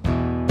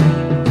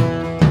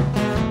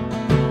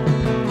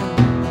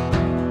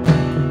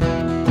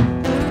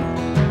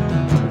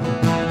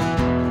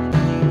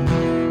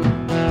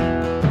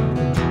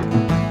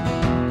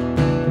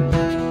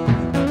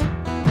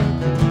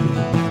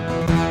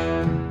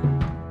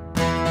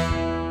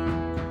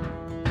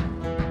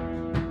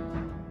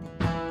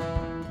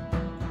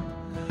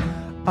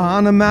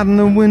 On a mountain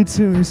the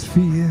winter is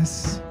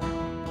fierce,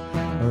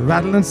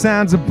 rattling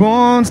sounds of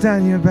bones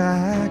down your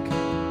back.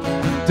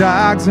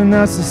 Dogs and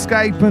us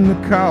escaping the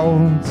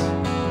cold,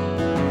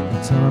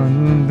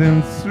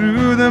 tunneling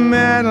through the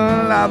middle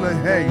of a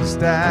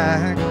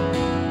haystack.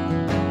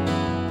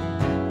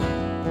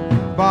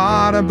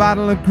 Bought a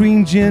bottle of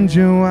green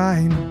ginger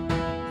wine,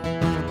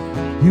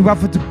 you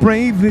offered to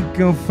bravely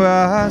go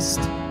first.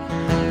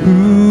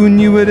 Who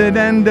knew it'd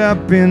end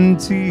up in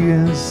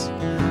tears?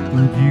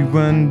 You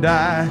and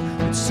I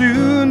would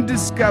soon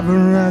discover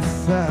our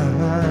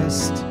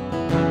thirst.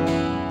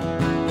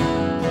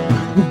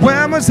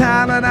 When was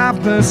howling off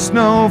the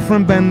snow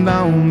from Ben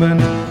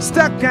Lomond,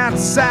 stuck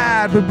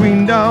outside, but we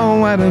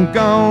know where to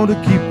go to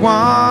keep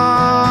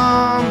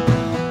warm.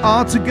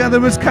 All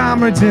together as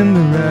comrades in the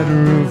Red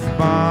Roof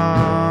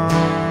Barn.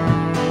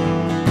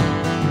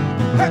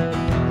 Hey!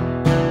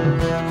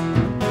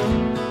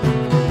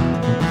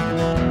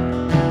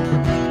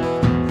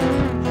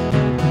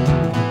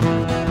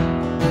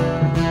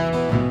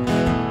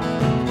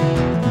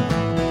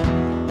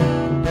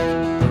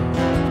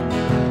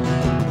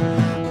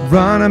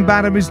 Running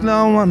batteries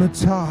low on a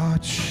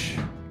torch,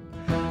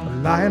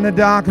 lie in the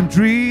dark and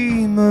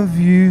dream of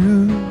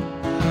you.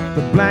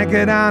 The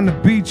blanket on the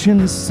beach in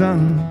the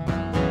sun,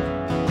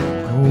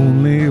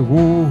 only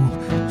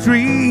hope,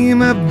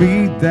 dream of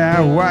me that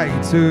way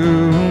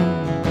too.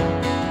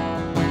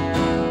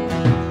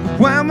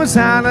 When was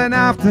howling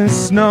off the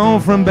snow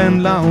from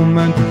Ben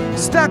Lomond,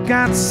 stuck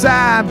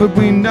outside, but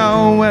we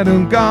know where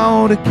to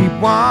go to keep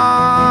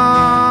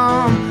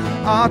warm.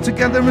 All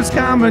together as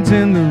comrades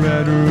in the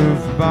Red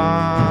Roof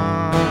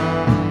Barn.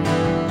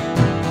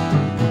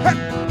 Hey!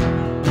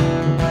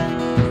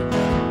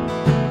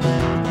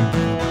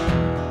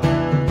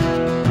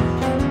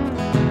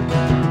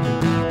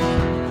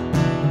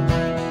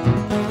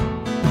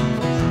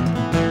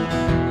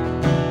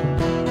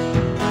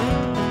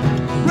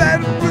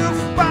 Red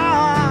Roof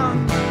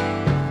Barn.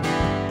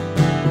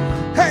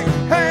 Hey,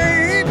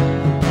 hey.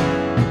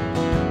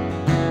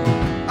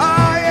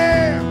 Oh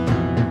yeah.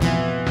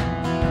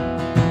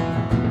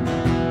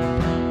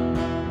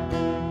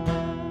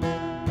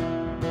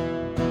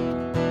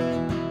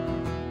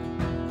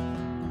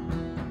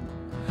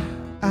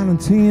 Alan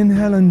T and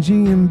Helen G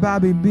and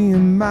Bobby B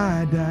and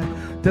my dad,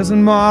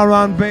 dozen more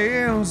on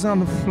bales on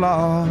the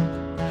floor.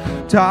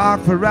 Talk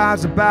for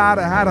hours about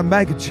how to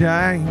make a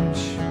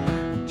change,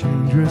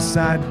 dangerous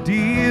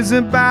ideas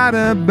about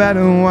a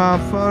better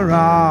world for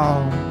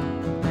all.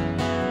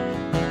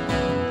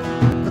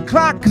 The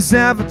clock is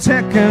ever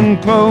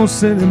ticking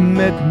closer to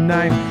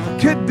midnight.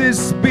 Could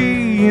this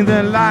be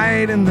the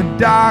light in the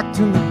dark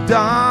till the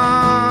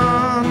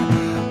dawn?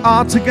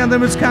 All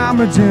together as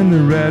comrades in the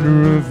Red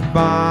Roof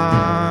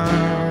Barn.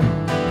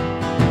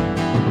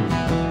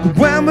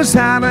 When was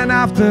howling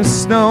off the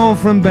snow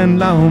from Ben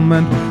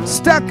Lomond,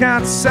 stuck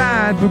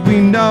outside, but we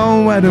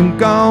know where to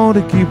go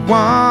to keep warm.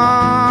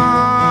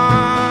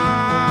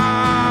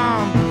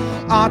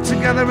 All all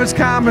together as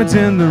comrades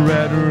in the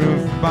Red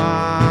Roof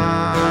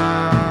Barn.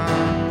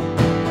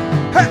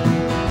 Hey!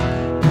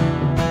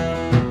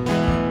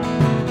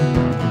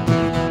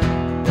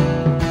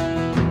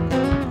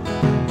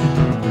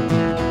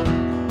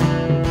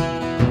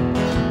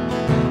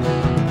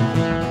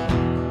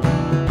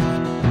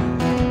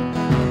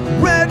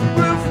 Red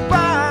Roof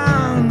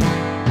Barn.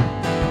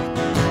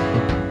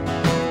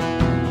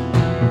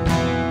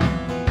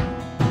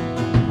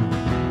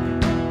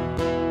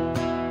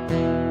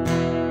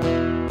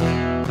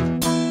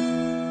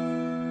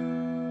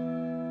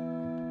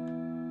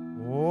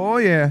 Oh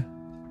yeah.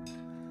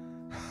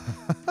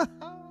 Heard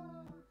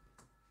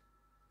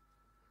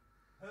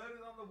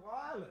it on the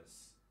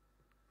wireless.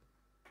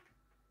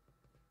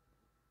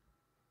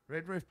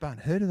 Red Roof Barn.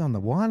 Heard it on the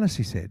wireless,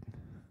 he said.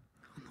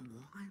 On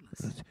the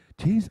wireless.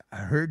 Jeez, I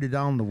heard it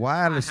on the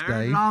wireless, I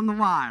heard Dave. it on the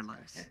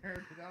wireless. I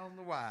heard it on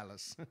the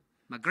wireless.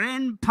 My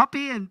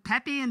grandpappy and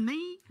pappy and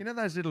me. You know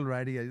those little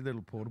radio,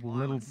 little portable,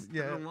 Wireless,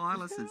 little, little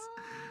wirelesses.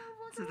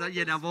 So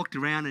that, I walked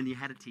around and you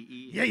had it to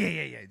your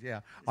ear. Yeah.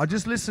 I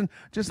just listen.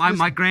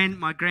 My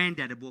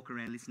granddad would walk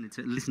around listening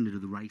to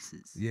the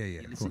races. Yeah, You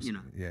of listen, course. you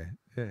know, Yeah.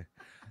 Great.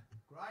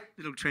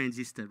 little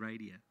transistor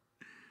radio.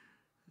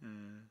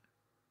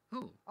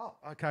 Oh,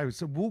 okay.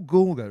 So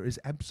Woolgoolga is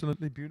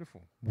absolutely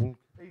beautiful.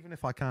 Even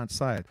if I can't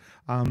say it,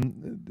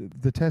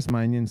 the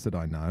Tasmanians that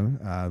I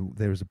know,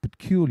 there is a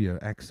peculiar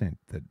accent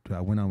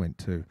that when I went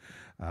to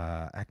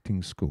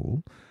acting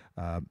school,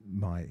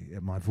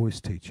 my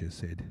voice teacher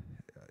said,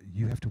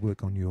 "You have to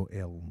work on your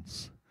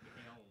L's."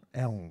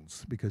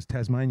 L's, because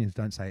Tasmanians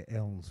don't say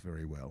L's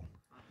very well.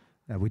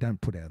 We don't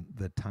put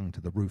the tongue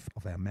to the roof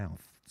of our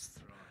mouths.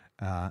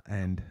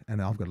 And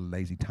I've got a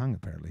lazy tongue,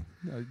 apparently.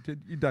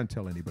 You don't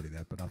tell anybody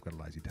that, but I've got a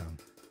lazy tongue.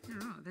 Yeah,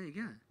 right, there you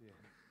go. Yeah.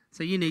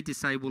 So you need to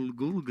say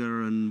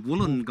Woolgoolga and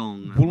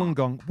Wollongong.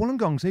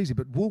 Wollongong's easy,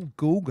 but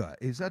Woolgoolga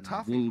is a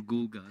tough one.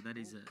 Woolgoolga,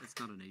 it's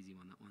not an easy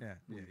one, that one. Yeah.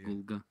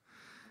 Woolgoolga.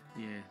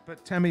 Yeah.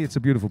 But Tammy, it's a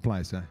beautiful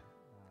place, eh?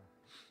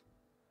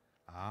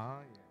 Ah,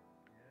 yeah.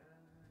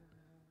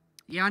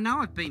 Yeah, I know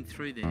I've been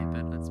through there,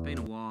 but it's been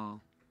a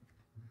while.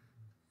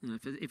 You know,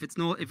 if it's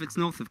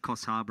north of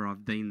Coffs Harbour,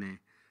 I've been there.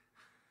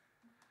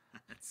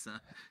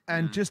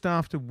 And just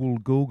after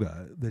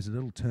Woolgoolga, there's a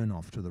little turn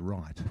off to the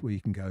right where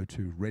you can go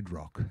to Red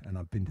Rock, and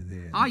I've been to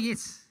there. Oh,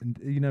 yes. And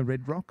you know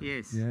Red Rock?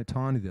 Yes. Yeah,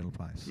 tiny little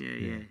place.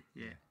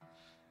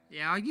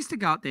 Yeah, I used to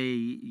go up there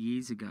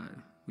years ago.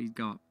 We'd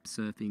go up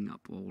surfing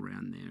up all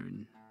around there,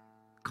 and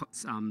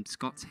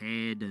Scott's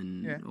Head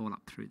and all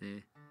up through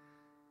there.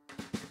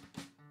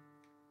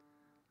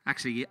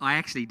 Actually, I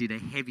actually did a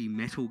heavy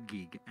metal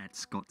gig at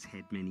Scott's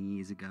Head many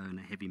years ago in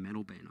a heavy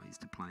metal band I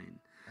used to play in.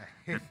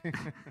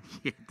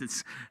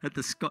 At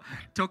the Scott.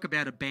 Talk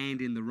about a band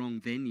in the wrong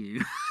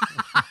venue.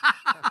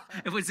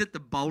 It was at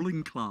the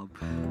bowling club.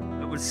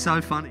 It was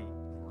so funny.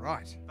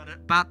 Right.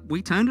 But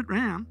we turned it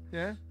round.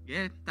 Yeah?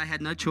 Yeah, they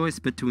had no choice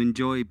but to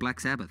enjoy Black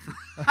Sabbath.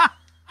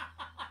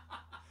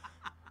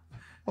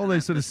 All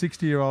these sort of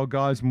 60-year-old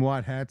guys in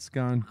white hats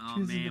going... Oh,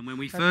 man, when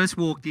we first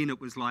walked in, it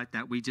was like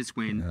that. We just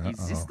went,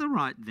 is this the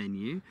right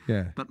venue?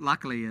 Yeah. But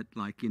luckily at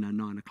 9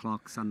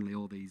 o'clock, suddenly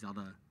all these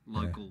other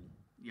local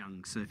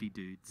young surfy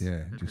dudes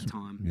at the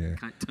time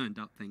turned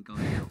up, thank God.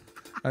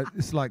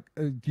 It's like,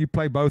 do you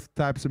play both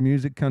types of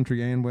music,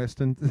 country and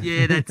western?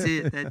 Yeah, that's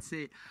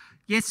it.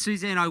 Yes,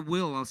 Suzanne, I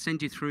will. I'll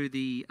send you through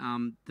the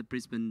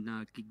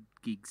Brisbane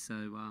gig.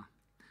 So,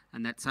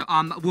 and that. So,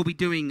 we'll be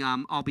doing.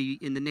 I'll be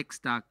in the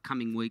next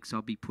coming weeks.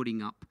 I'll be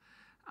putting up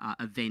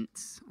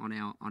events on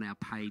our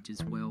page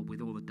as well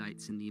with all the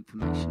dates and the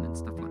information and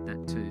stuff like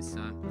that too.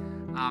 So,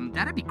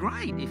 that'd be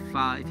great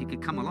if you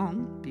could come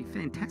along. It'd be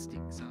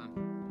fantastic. So,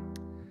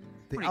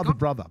 the other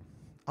brother.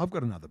 I've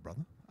got another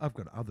brother. I've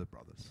got other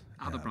brothers.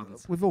 Other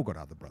brothers. We've all got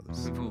other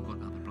brothers. We've all got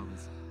other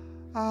brothers.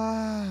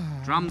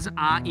 Ah. Drums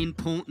are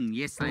important.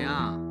 Yes, they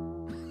are.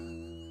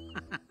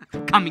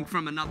 Coming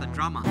from another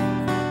drummer.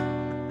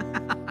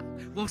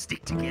 We'll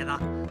stick together.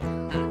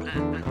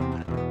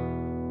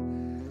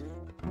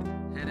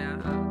 Head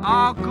out.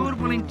 Oh, good.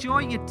 Well, enjoy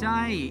your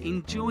day.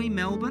 Enjoy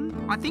Melbourne.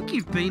 I think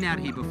you've been out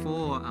here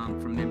before,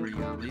 from memory,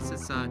 Lisa.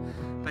 So,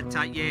 but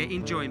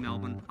enjoy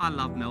Melbourne. I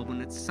love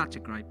Melbourne. It's such a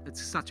great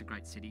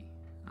city.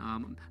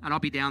 And I'll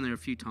be down there a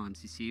few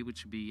times this year,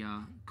 which would be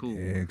cool.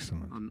 Yeah,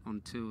 excellent.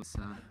 On tour. So,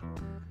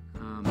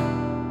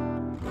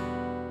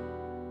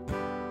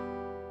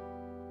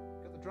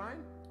 Got the drain?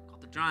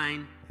 got the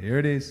drain. Here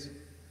it is.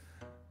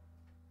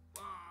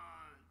 1,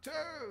 2,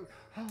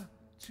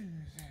 2,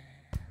 3.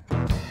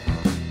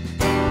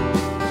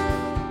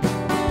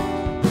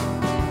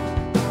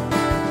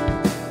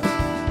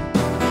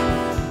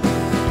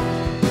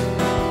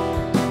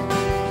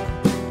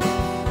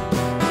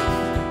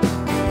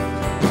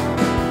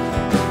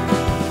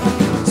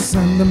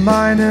 Send the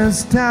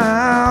miners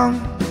down,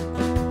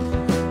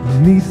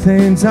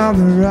 methane's on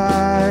the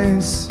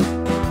rise.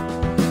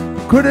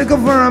 Critical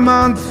for a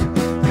month,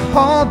 the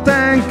whole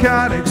thing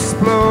could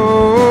explode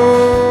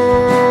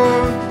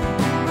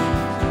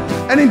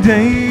any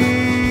day.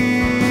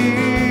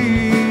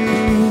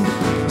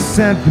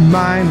 sent the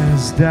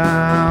miners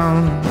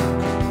down.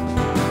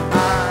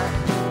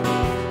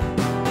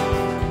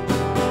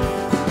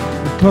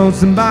 I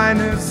closed the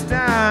miners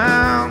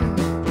down,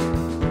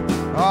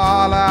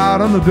 all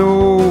out on the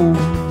door.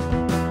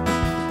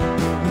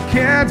 The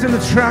kids in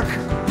the truck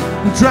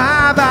and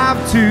drive out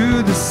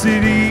to the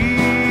city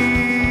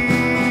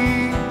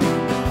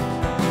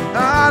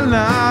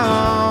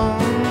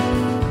alone.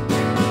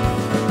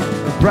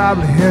 I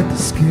probably hit the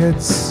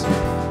skids.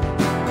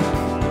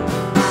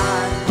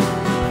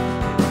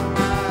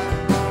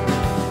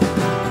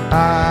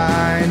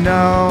 I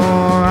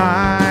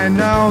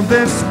know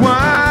this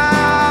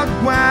world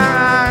where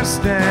I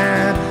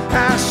stand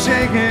has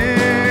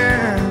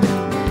shaken.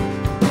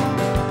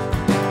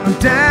 I'm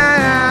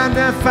damned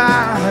if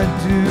I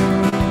do.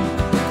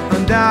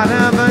 I'm out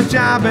of a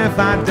job if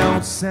I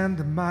don't send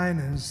the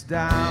miners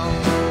down.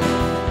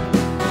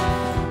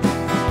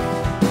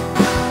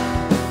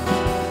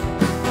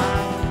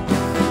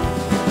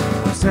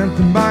 I sent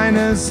the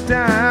miners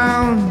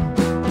down.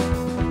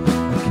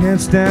 Can't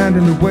stand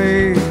in the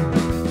way.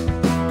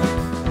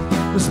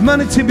 There's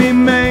money to be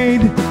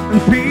made,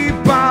 and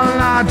people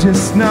are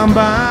just numbers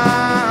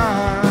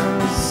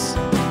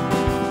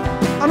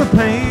on a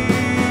page.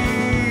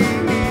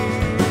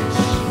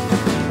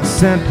 I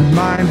sent the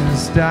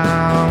miners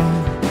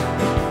down.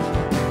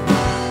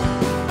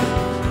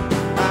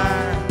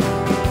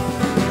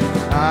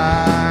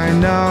 I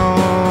know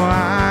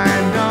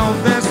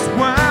this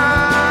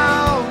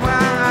world where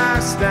I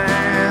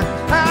stand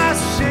has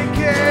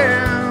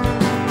shaken.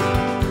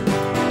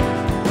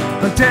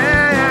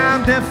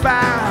 Damned if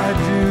I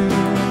do.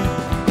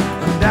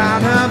 I'm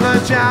out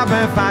of a job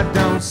if I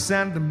don't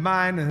send the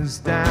miners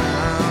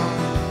down.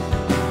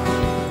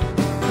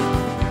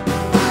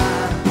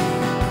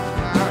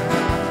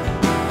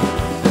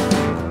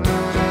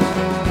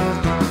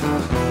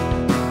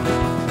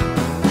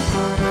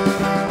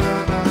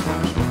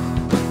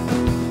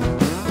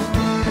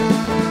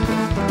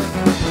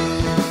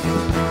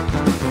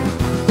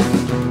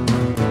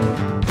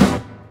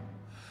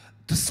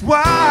 This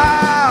world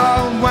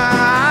where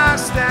I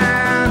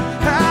stand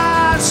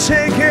has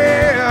shaken.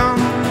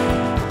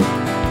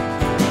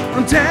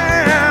 I'm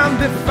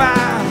damned if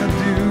I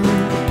do.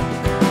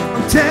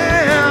 I'm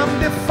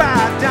damned if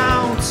I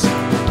don't.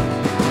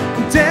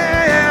 I'm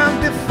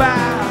damned if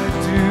I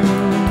do.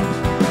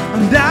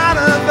 I'm out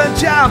of a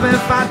job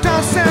if I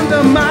don't send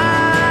the miners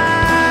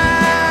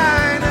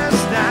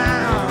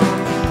down.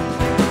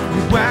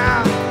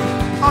 Well,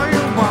 or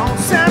you won't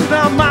send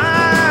the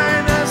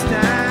miners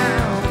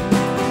down.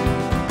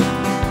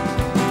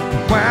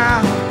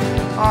 Well,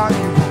 or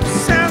you won't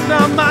send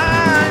the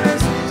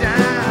miners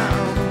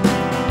down.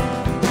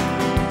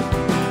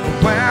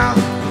 Well,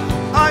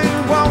 or you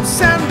won't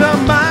send the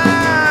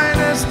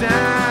miners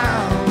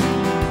down.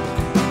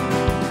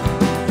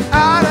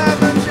 Out of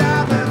the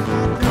job if I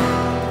don't.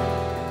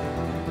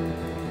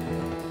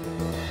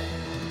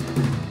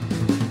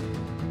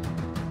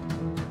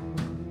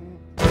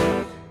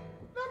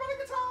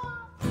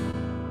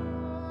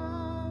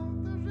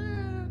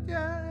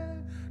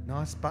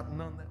 Nice button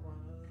on that one.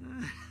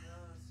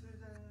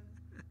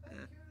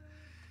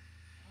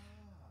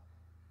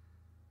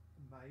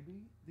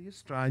 Maybe the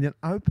Australian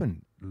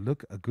Open.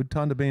 Look, a good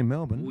time to be in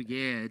Melbourne. Oh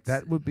yeah,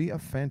 That would be a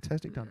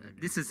fantastic time.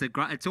 this is a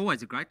great. It's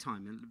always a great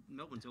time.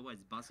 Melbourne's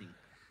always buzzing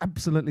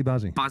Absolutely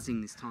buzzing.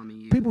 this time of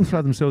year. People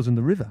throw themselves in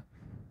the river.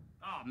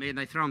 Oh man,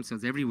 they throw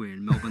themselves everywhere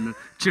in Melbourne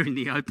during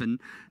the Open.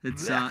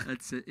 It's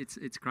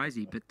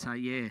crazy. But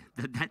yeah,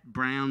 that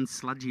brown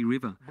sludgy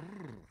river.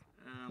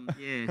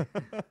 Yeah,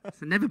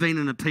 it's never been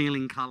an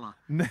appealing colour.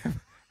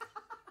 Never.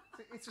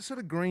 It's a sort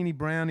of greeny,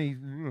 browny.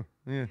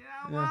 Yeah.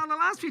 Well, the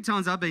last few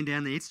times I've been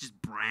down there, it's just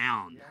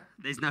brown. Yeah.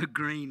 There's no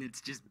green.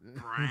 It's just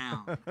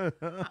brown.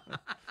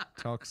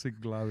 Toxic,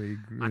 glowy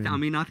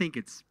green. I think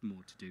it's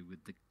more to do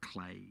with the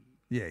clay.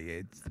 Yeah,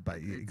 it's the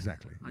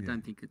exactly. I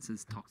don't think it's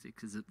as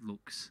toxic as it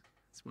looks.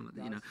 It's one of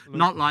the,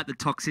 not like the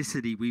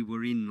toxicity we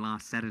were in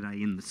last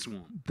Saturday in the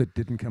swamp. That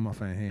didn't come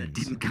off our hands. That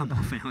didn't come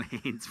off our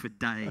hands for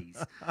days.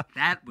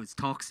 That was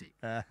toxic.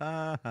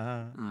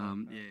 Now,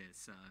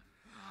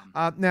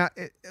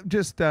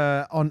 just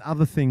on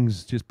other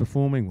things, just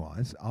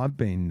performing-wise, I've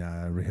been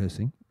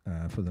rehearsing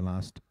for the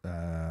last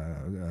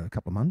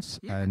couple of months,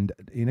 and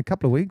in a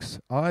couple of weeks,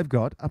 I've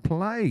got a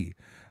play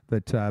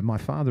that my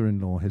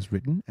father-in-law has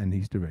written, and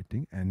he's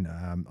directing, and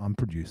I'm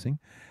producing.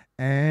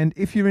 And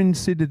if you're in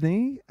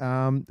Sydney,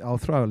 I'll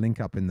throw a link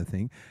up in the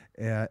thing,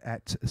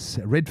 at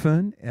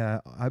Redfern,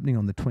 opening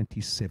on the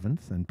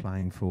 27th and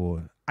playing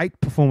for 8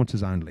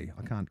 performances only.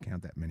 I can't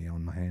count that many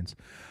on my hands.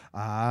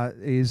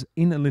 Is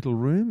In a Little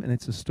Room, and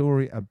it's a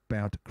story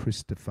about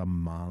Christopher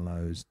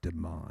Marlowe's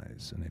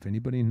demise. And if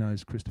anybody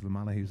knows Christopher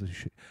Marlowe, he was a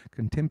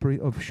contemporary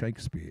of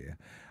Shakespeare.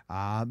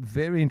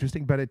 Very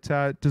interesting, but it's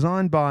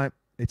designed by...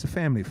 It's a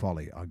family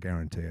folly, I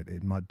guarantee it.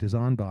 It's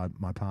designed by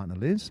my partner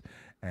Liz,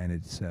 and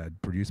it's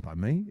produced by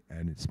me,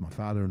 and it's my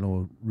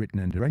father-in-law written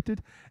and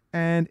directed,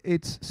 and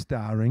it's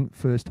starring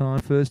first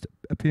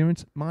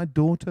appearance, my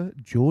daughter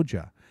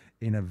Georgia,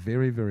 in a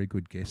very, very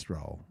good guest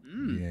role.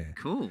 Yeah.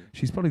 Cool.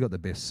 She's probably got the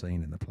best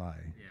scene in the play.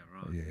 Yeah,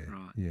 right. Yeah,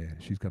 Right. yeah.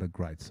 She's got a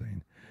great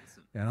scene.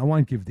 Awesome. And I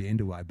won't give the end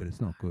away, but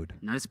it's not good.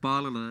 No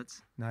spoiler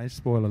alerts. No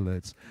spoiler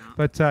alerts. No.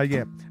 But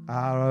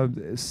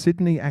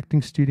Sydney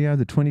Acting Studio,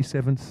 the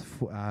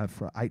 27th,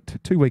 for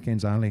 2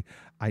 weekends only,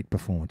 8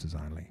 performances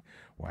only.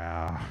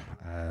 Wow,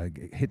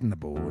 hitting the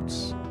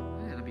boards.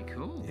 Yeah, that'd be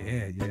cool.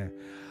 Yeah, yeah.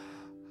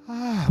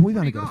 We've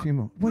only you got a got? few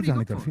more. What We've do you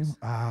only got got a few for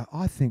more.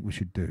 I think we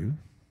should do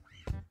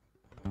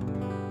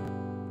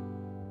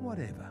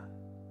whatever.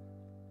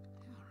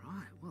 All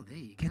right. Well, there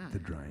you go. Get the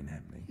drain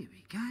happening. Here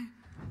we go.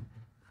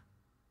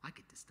 I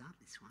get to start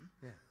this one.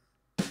 Yeah.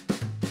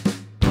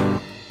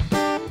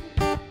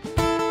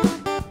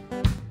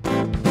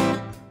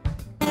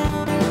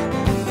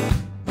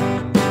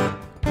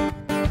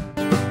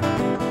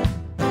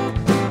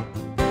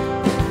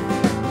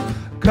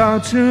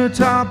 Culture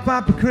top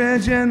up a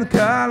cringe in the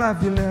car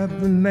of your left,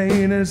 the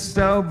latest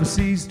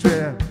overseas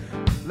trip.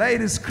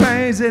 Latest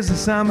crazes of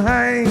some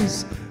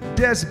haze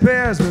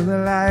disappears with the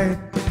light.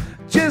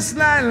 Just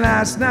like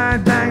last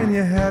night, banging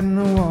your head in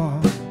the wall.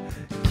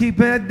 Keep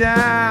it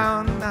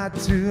down, not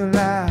too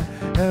loud.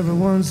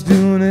 Everyone's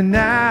doing it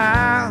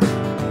now.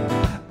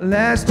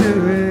 Let's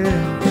do it.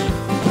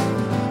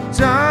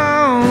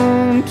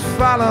 Don't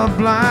follow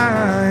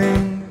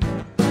blind.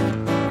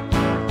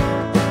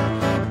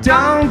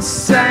 Don't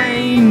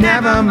say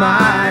never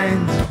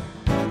mind.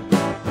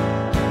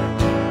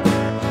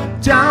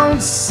 Don't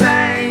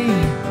say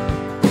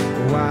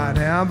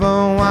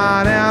whatever,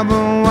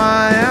 whatever,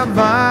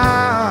 whatever.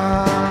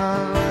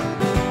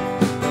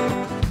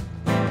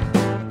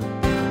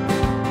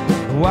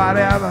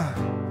 Whatever.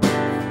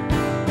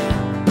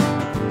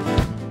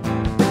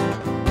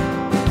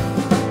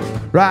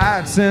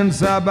 Rights in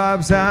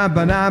suburbs up,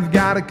 and I've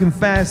got to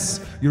confess,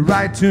 your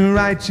right to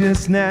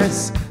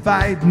righteousness,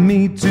 fighting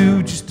me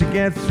too just to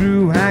get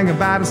through, hang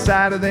about a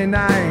Saturday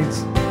night.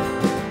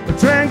 A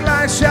drink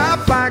like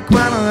shop like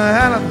when on the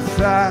hell of a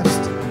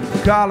thirst.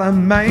 Call a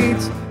mate,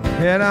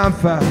 hit on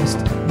first.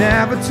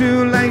 Never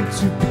too late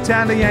to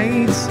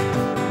retaliate.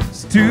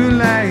 It's too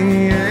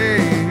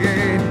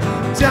late.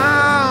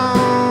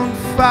 Don't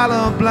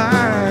follow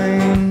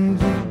blind.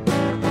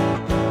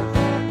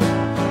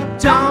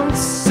 Don't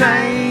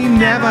say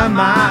never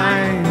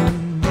mind.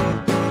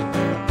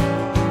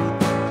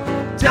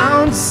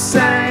 Don't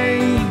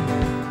say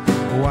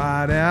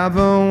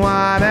whatever,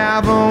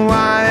 whatever,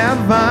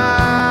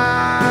 whatever.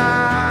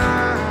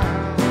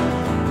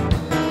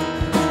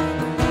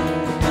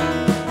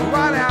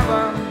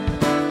 Whatever.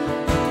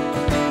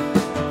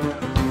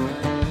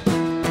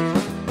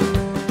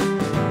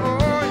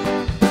 Oh,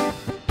 yeah.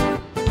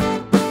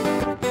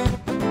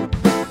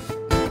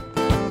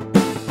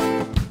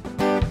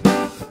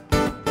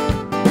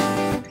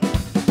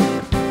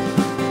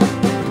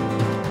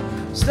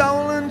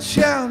 Stolen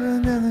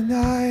children in the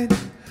night,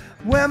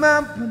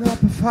 women put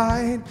up a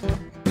fight.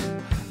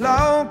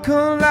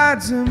 Local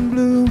lights in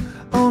blue,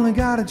 only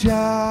got a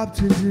job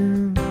to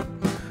do.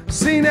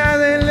 See now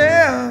they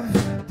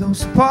live,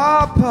 those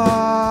poor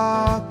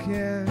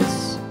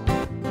kids.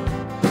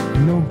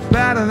 No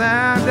better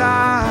than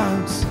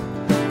dogs,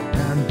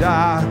 and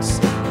dogs.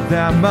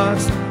 There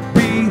must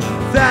be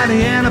 30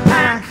 in a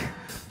pack.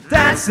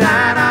 That's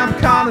that I'm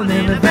calling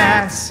in the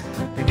vets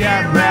to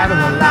get rid of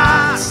the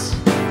lots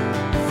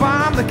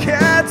from the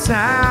kids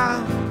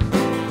out.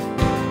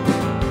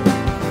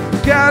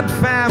 Good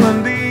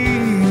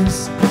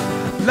families,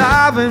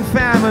 loving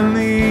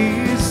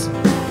families,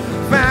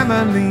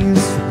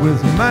 families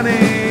with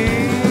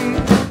money,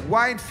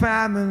 white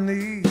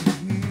families.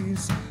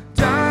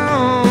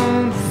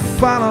 Don't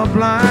follow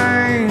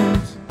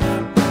blind.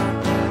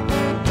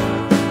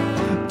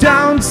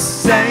 Don't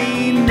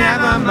say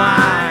never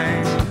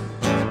mind.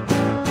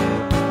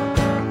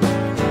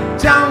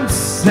 Don't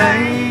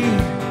say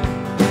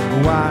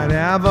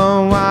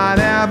whatever,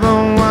 whatever,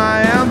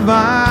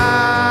 whatever.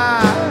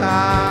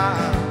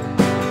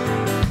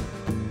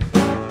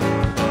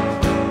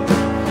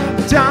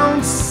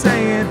 Don't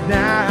say it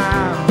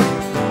now.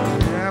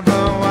 Whatever,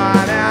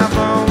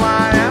 whatever,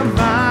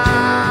 whatever.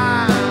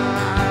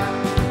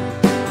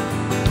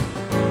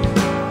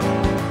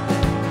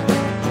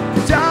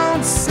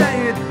 Don't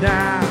say it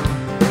now.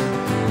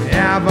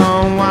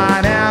 Whatever,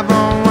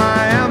 whatever,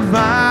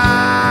 whatever.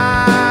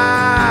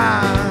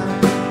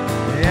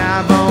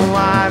 Whatever,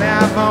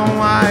 whatever,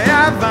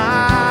 whatever.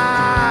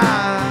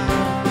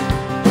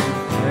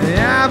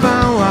 Whatever,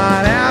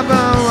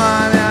 whatever,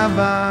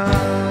 whatever.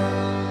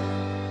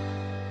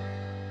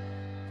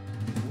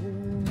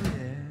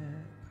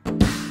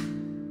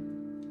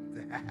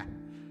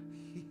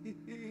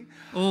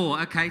 Oh,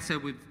 okay. So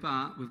we've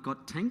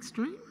got Tank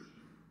Stream.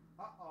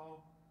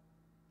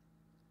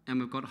 And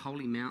we've got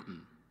Holy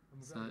Mountain.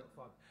 So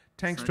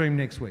Tank Stream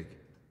next week.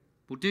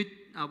 we'll do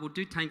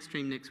Tank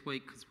Stream next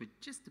week because we're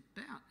just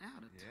about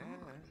out of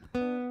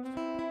time.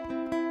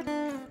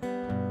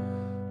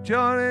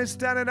 Johnny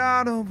started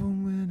out over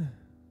winner.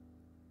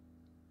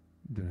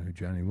 Don't know who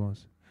Johnny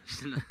was.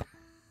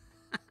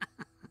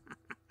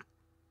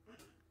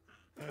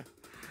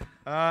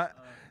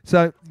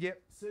 So,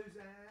 yep.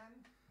 Suzanne.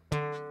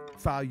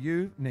 For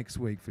you next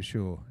week for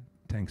sure.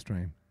 Tank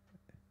Stream.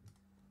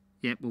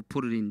 Yep, we'll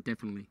put it in,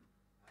 definitely.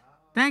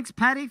 Thanks,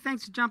 Paddy.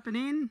 Thanks for jumping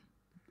in.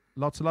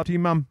 Lots of love to you,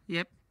 Mum.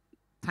 Yep.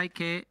 Take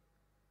care.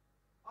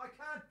 I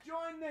can't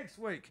join next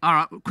week. All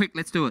right, quick,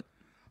 let's do it.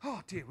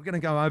 Oh, dear, we're going to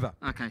go over.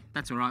 Okay,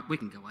 that's all right. We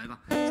can go over.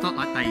 It's not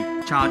like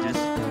they charge us.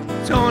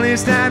 Tony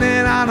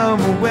standing out of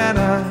a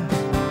winter,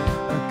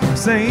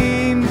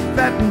 saying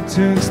threatened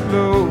to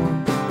explode.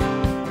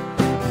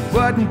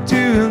 Wouldn't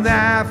do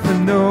that for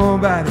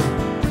nobody,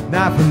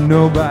 not for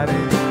nobody.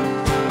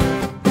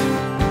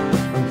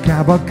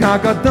 Cowboy car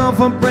got done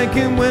for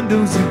breaking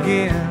windows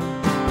again.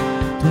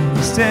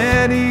 Tony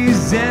said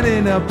he's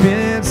ending up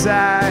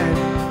inside.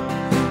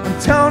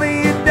 And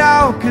Tony, you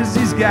know, 'cause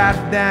he's got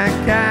that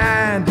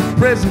kind of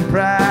prison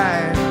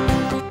pride.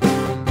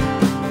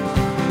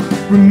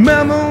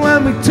 Remember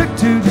when we took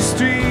to the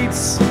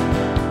streets?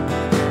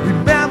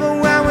 Remember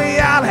when we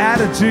all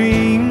had a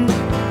dream?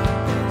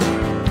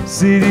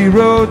 City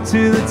road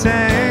to the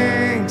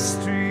Tank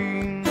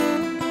Street.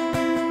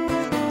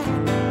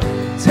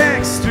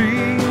 Tank Street.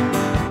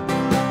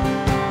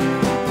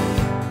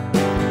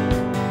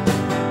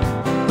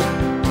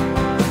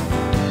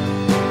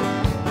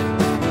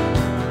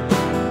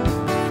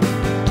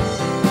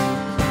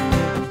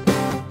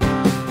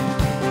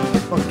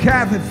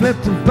 Kathy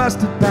flipped and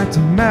busted back to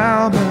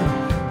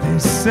Melbourne. They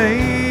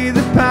say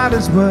the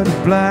pilots were to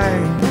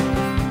blame.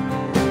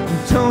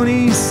 And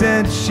Tony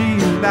said she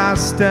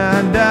lost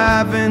her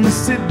love in the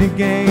Sydney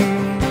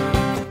game.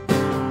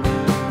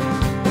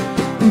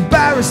 And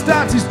Barry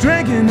starts his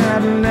drinking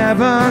at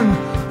 11.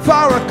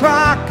 4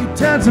 o'clock he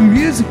turns the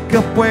music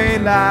up way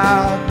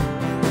loud.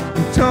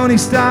 And Tony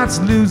starts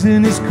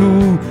losing his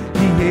cool.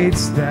 He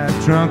hates that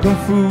drunken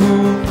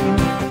fool.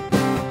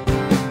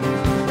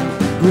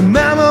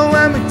 Remember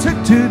when we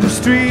took to the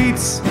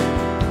streets?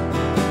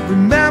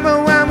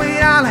 Remember when we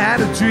all had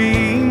a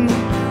dream?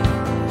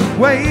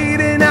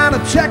 Waiting on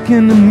a check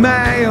in the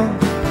mail,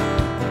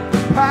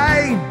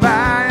 paid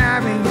by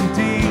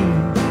R&D.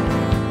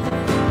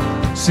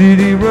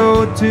 City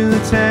road to the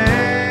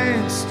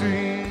Tank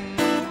Street.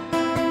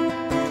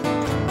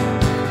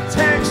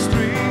 Tank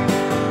Street.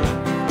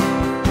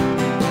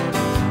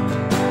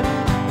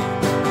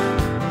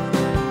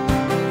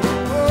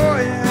 Oh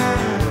yeah.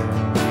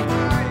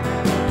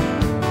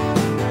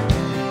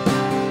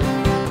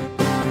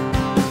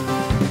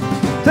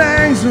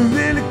 Things are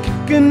really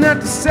kicking at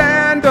the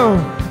sando.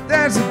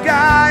 There's a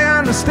guy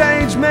on the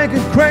stage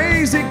making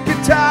crazy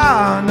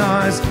guitar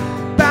noise.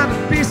 Bound to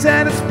be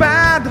said it's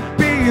bound to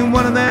be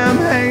one of them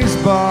Hayes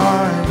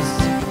boys.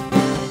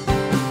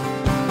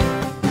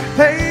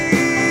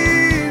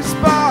 Hayes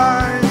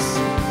boys.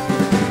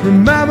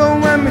 Remember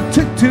when we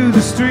took to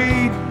the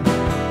street?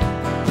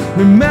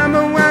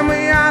 Remember when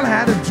we all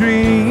had a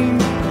dream?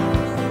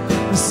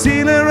 The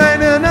ceiling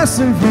rated us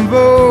in from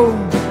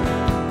Vogue,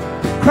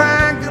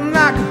 cranking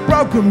like a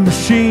broken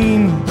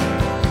machine,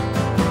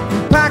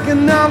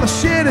 packing all the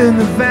shit in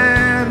the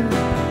van,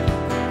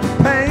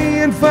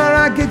 paying for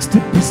our gigs to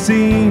be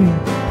seen.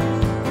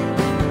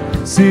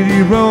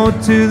 City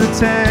road to the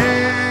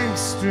Tank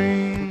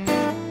Street.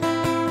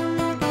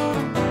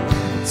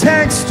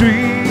 Tank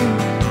Street.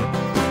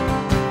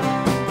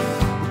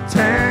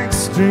 Tank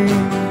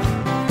Street.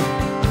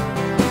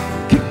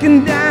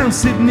 Kicking down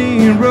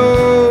Sydney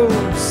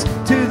roads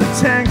to the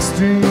Tank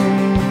Street.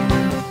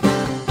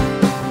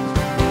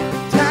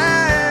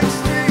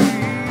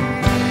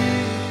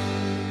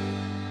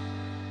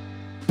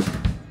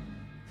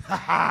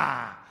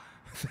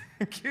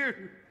 Thank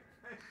you.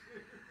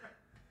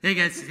 There you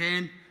go,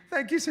 Suzanne.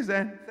 Thank you,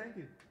 Suzanne. Thank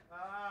you.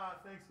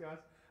 Thanks,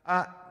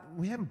 guys.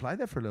 We haven't played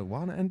that for a little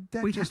while, and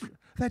that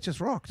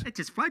just rocked. It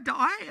just flowed.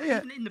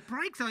 Even in the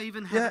breaks, I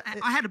even had.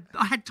 Yeah,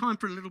 I had time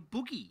for a little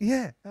boogie.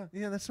 Yeah,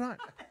 yeah, that's right.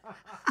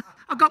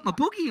 I got my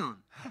boogie on.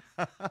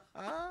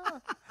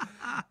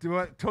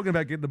 Talking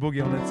about getting the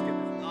boogie on, let's get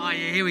this. Oh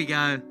yeah, here we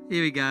go.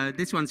 Here we go.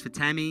 This one's for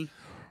Tammy.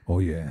 Oh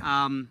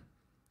yeah.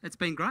 It's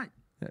been great.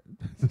 Yeah,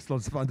 it's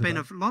lots of fun today. Been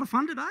a lot of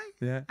fun today.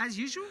 Yeah. As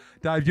usual.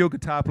 Dave, your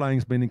guitar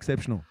playing's been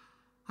exceptional.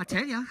 I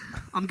tell you,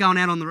 I'm going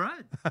out on the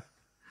road.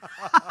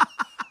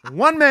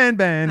 One-man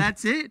band.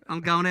 That's it. I'm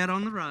going out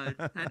on the road.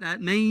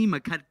 Me, my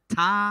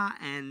guitar,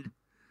 and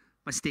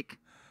my stick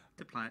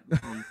to play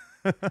it on.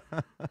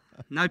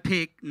 No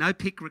pick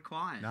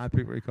required. No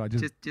pick required.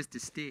 Just a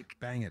stick.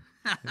 Bang it.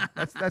 Yeah,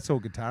 that's all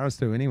guitarists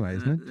do anday,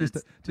 isn't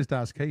it? Just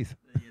ask Keith.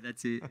 Yeah,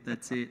 that's it.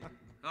 That's it.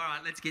 All right,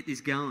 let's get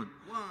this going.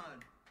 1,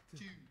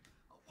 2,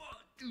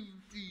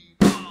 3,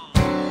 4.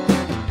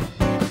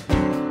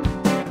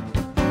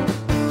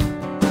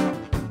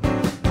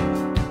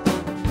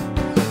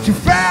 She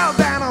fell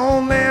down a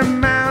lonely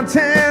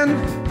mountain.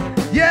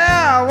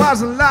 Yeah, it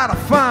was a lot of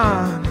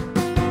fun.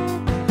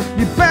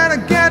 You better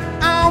get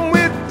on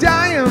with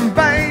dying,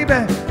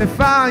 baby, if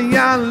all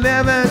your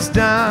living's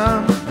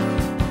done.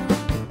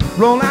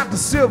 Roll out the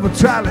silver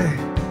trolley,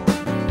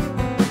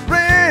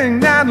 ring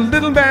that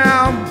little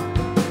bell.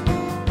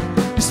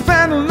 You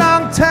spend a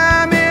long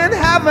time in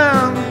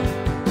heaven,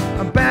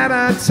 a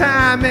better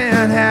time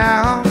in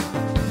hell.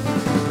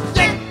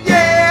 Yeah,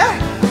 yeah.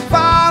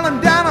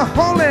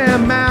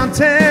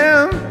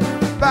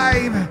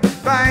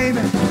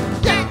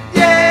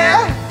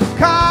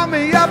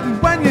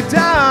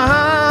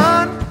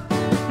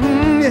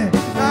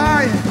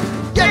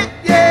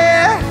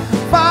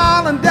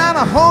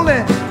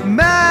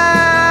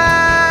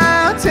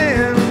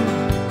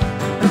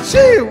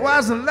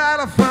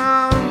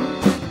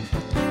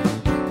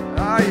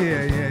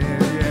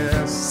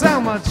 yeah. So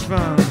much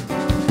fun.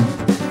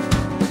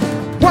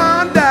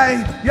 One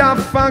day you're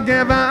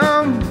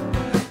forgiven,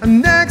 the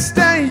next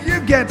day you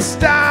get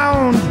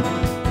stoned.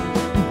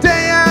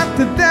 Day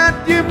after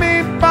that you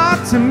mean more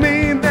to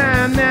me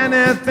than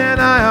anything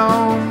I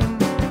own.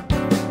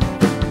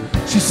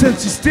 She said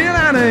she still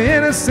had her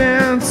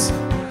innocence,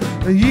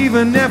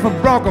 even if I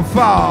broke her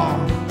fall.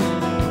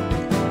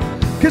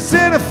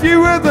 Consider a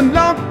few of the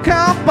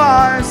local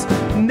boys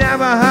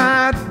never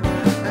hurt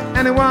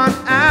anyone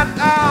at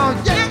all.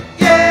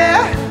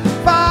 Yeah,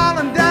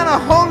 falling down a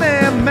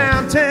holy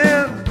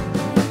mountain,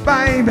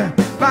 baby.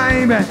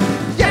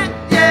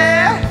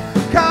 Yeah,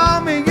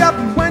 call me up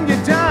when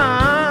you're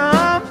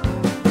done.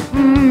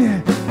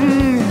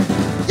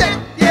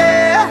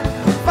 Yeah,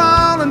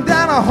 falling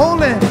down a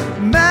holy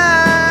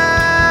mountain.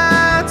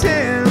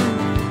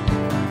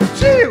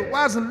 Gee, it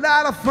was a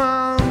lot of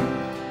fun,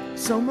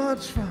 so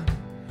much fun.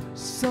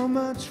 So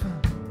much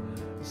fun,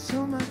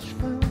 so much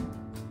fun.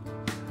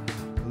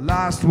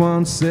 Last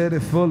one, city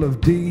full of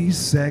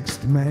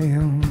de-sexed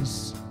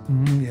males.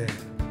 Yeah.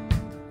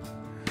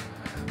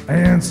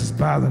 Answers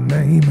by the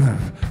name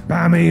of,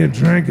 buy me a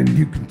drink and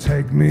you can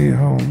take me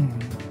home.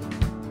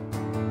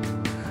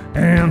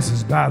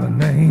 Answers by the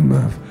name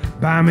of,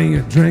 buy me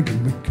a drink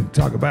and we can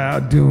talk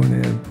about doing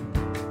it.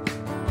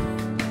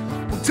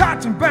 We're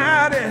talking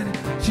about it.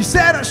 She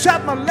said I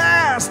shot my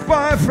last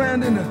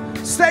boyfriend in the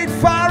state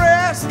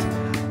forest.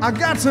 I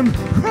got some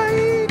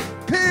great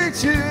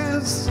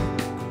pictures.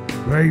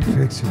 Great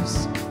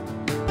pictures.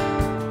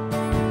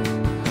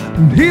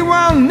 And he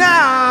will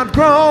not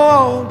grow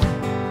old.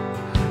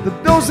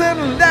 Those that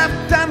are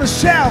left on the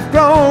shelf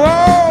grow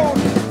old.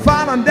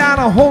 Falling down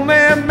a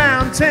holy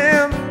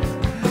mountain.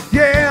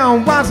 Yeah,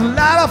 it was a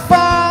lot of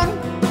fun.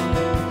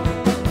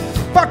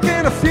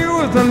 Fucking a few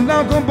of the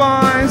local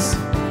boys.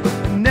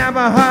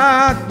 Never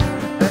hurt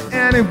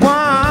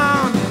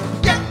anyone.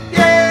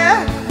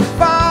 Yeah,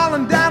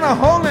 falling down a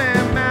holy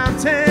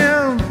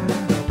mountain.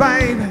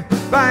 Baby.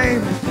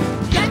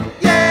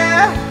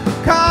 Yeah,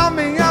 call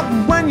me up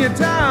when you're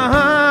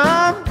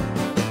done.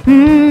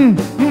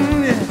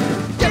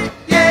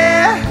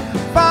 Yeah,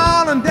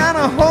 falling down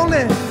a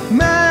holy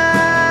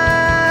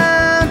mountain.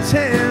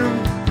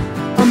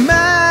 A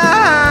mountain.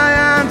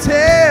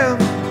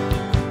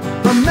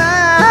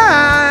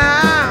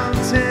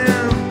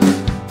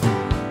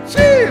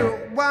 Gee,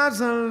 it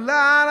was a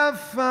lot of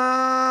fun.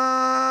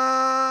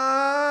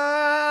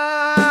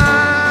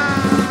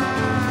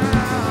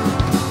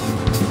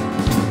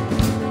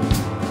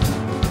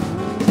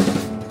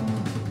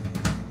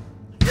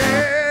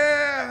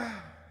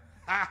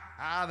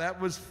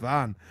 That was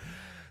fun.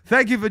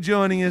 Thank you for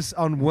joining us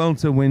on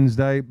Welter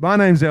Wednesday. My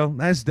name's El.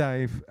 That's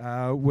Dave.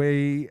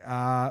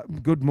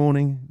 Good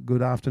morning,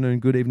 good afternoon,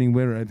 good evening,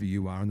 wherever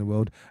you are in the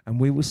world. And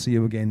we will see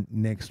you again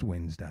next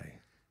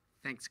Wednesday.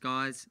 Thanks,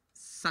 guys.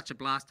 Such a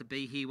blast to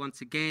be here once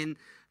again.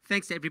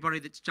 Thanks to everybody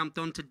that's jumped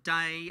on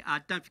today.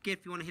 Don't forget,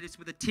 if you want to hit us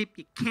with a tip,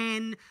 you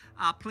can.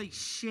 Please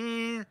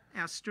share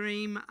our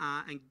stream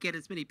and get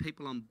as many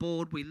people on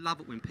board. We love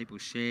it when people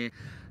share.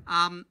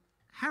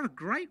 Have a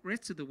great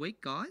rest of the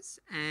week, guys,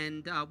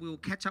 and we'll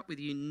catch up with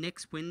you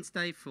next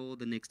Wednesday for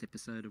the next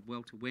episode of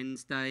Welter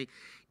Wednesday.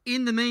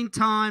 In the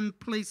meantime,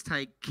 please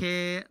take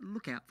care,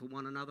 look out for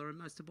one another, and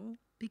most of all,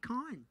 be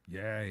kind.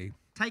 Yay.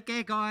 Take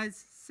care,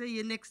 guys. See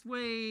you next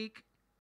week.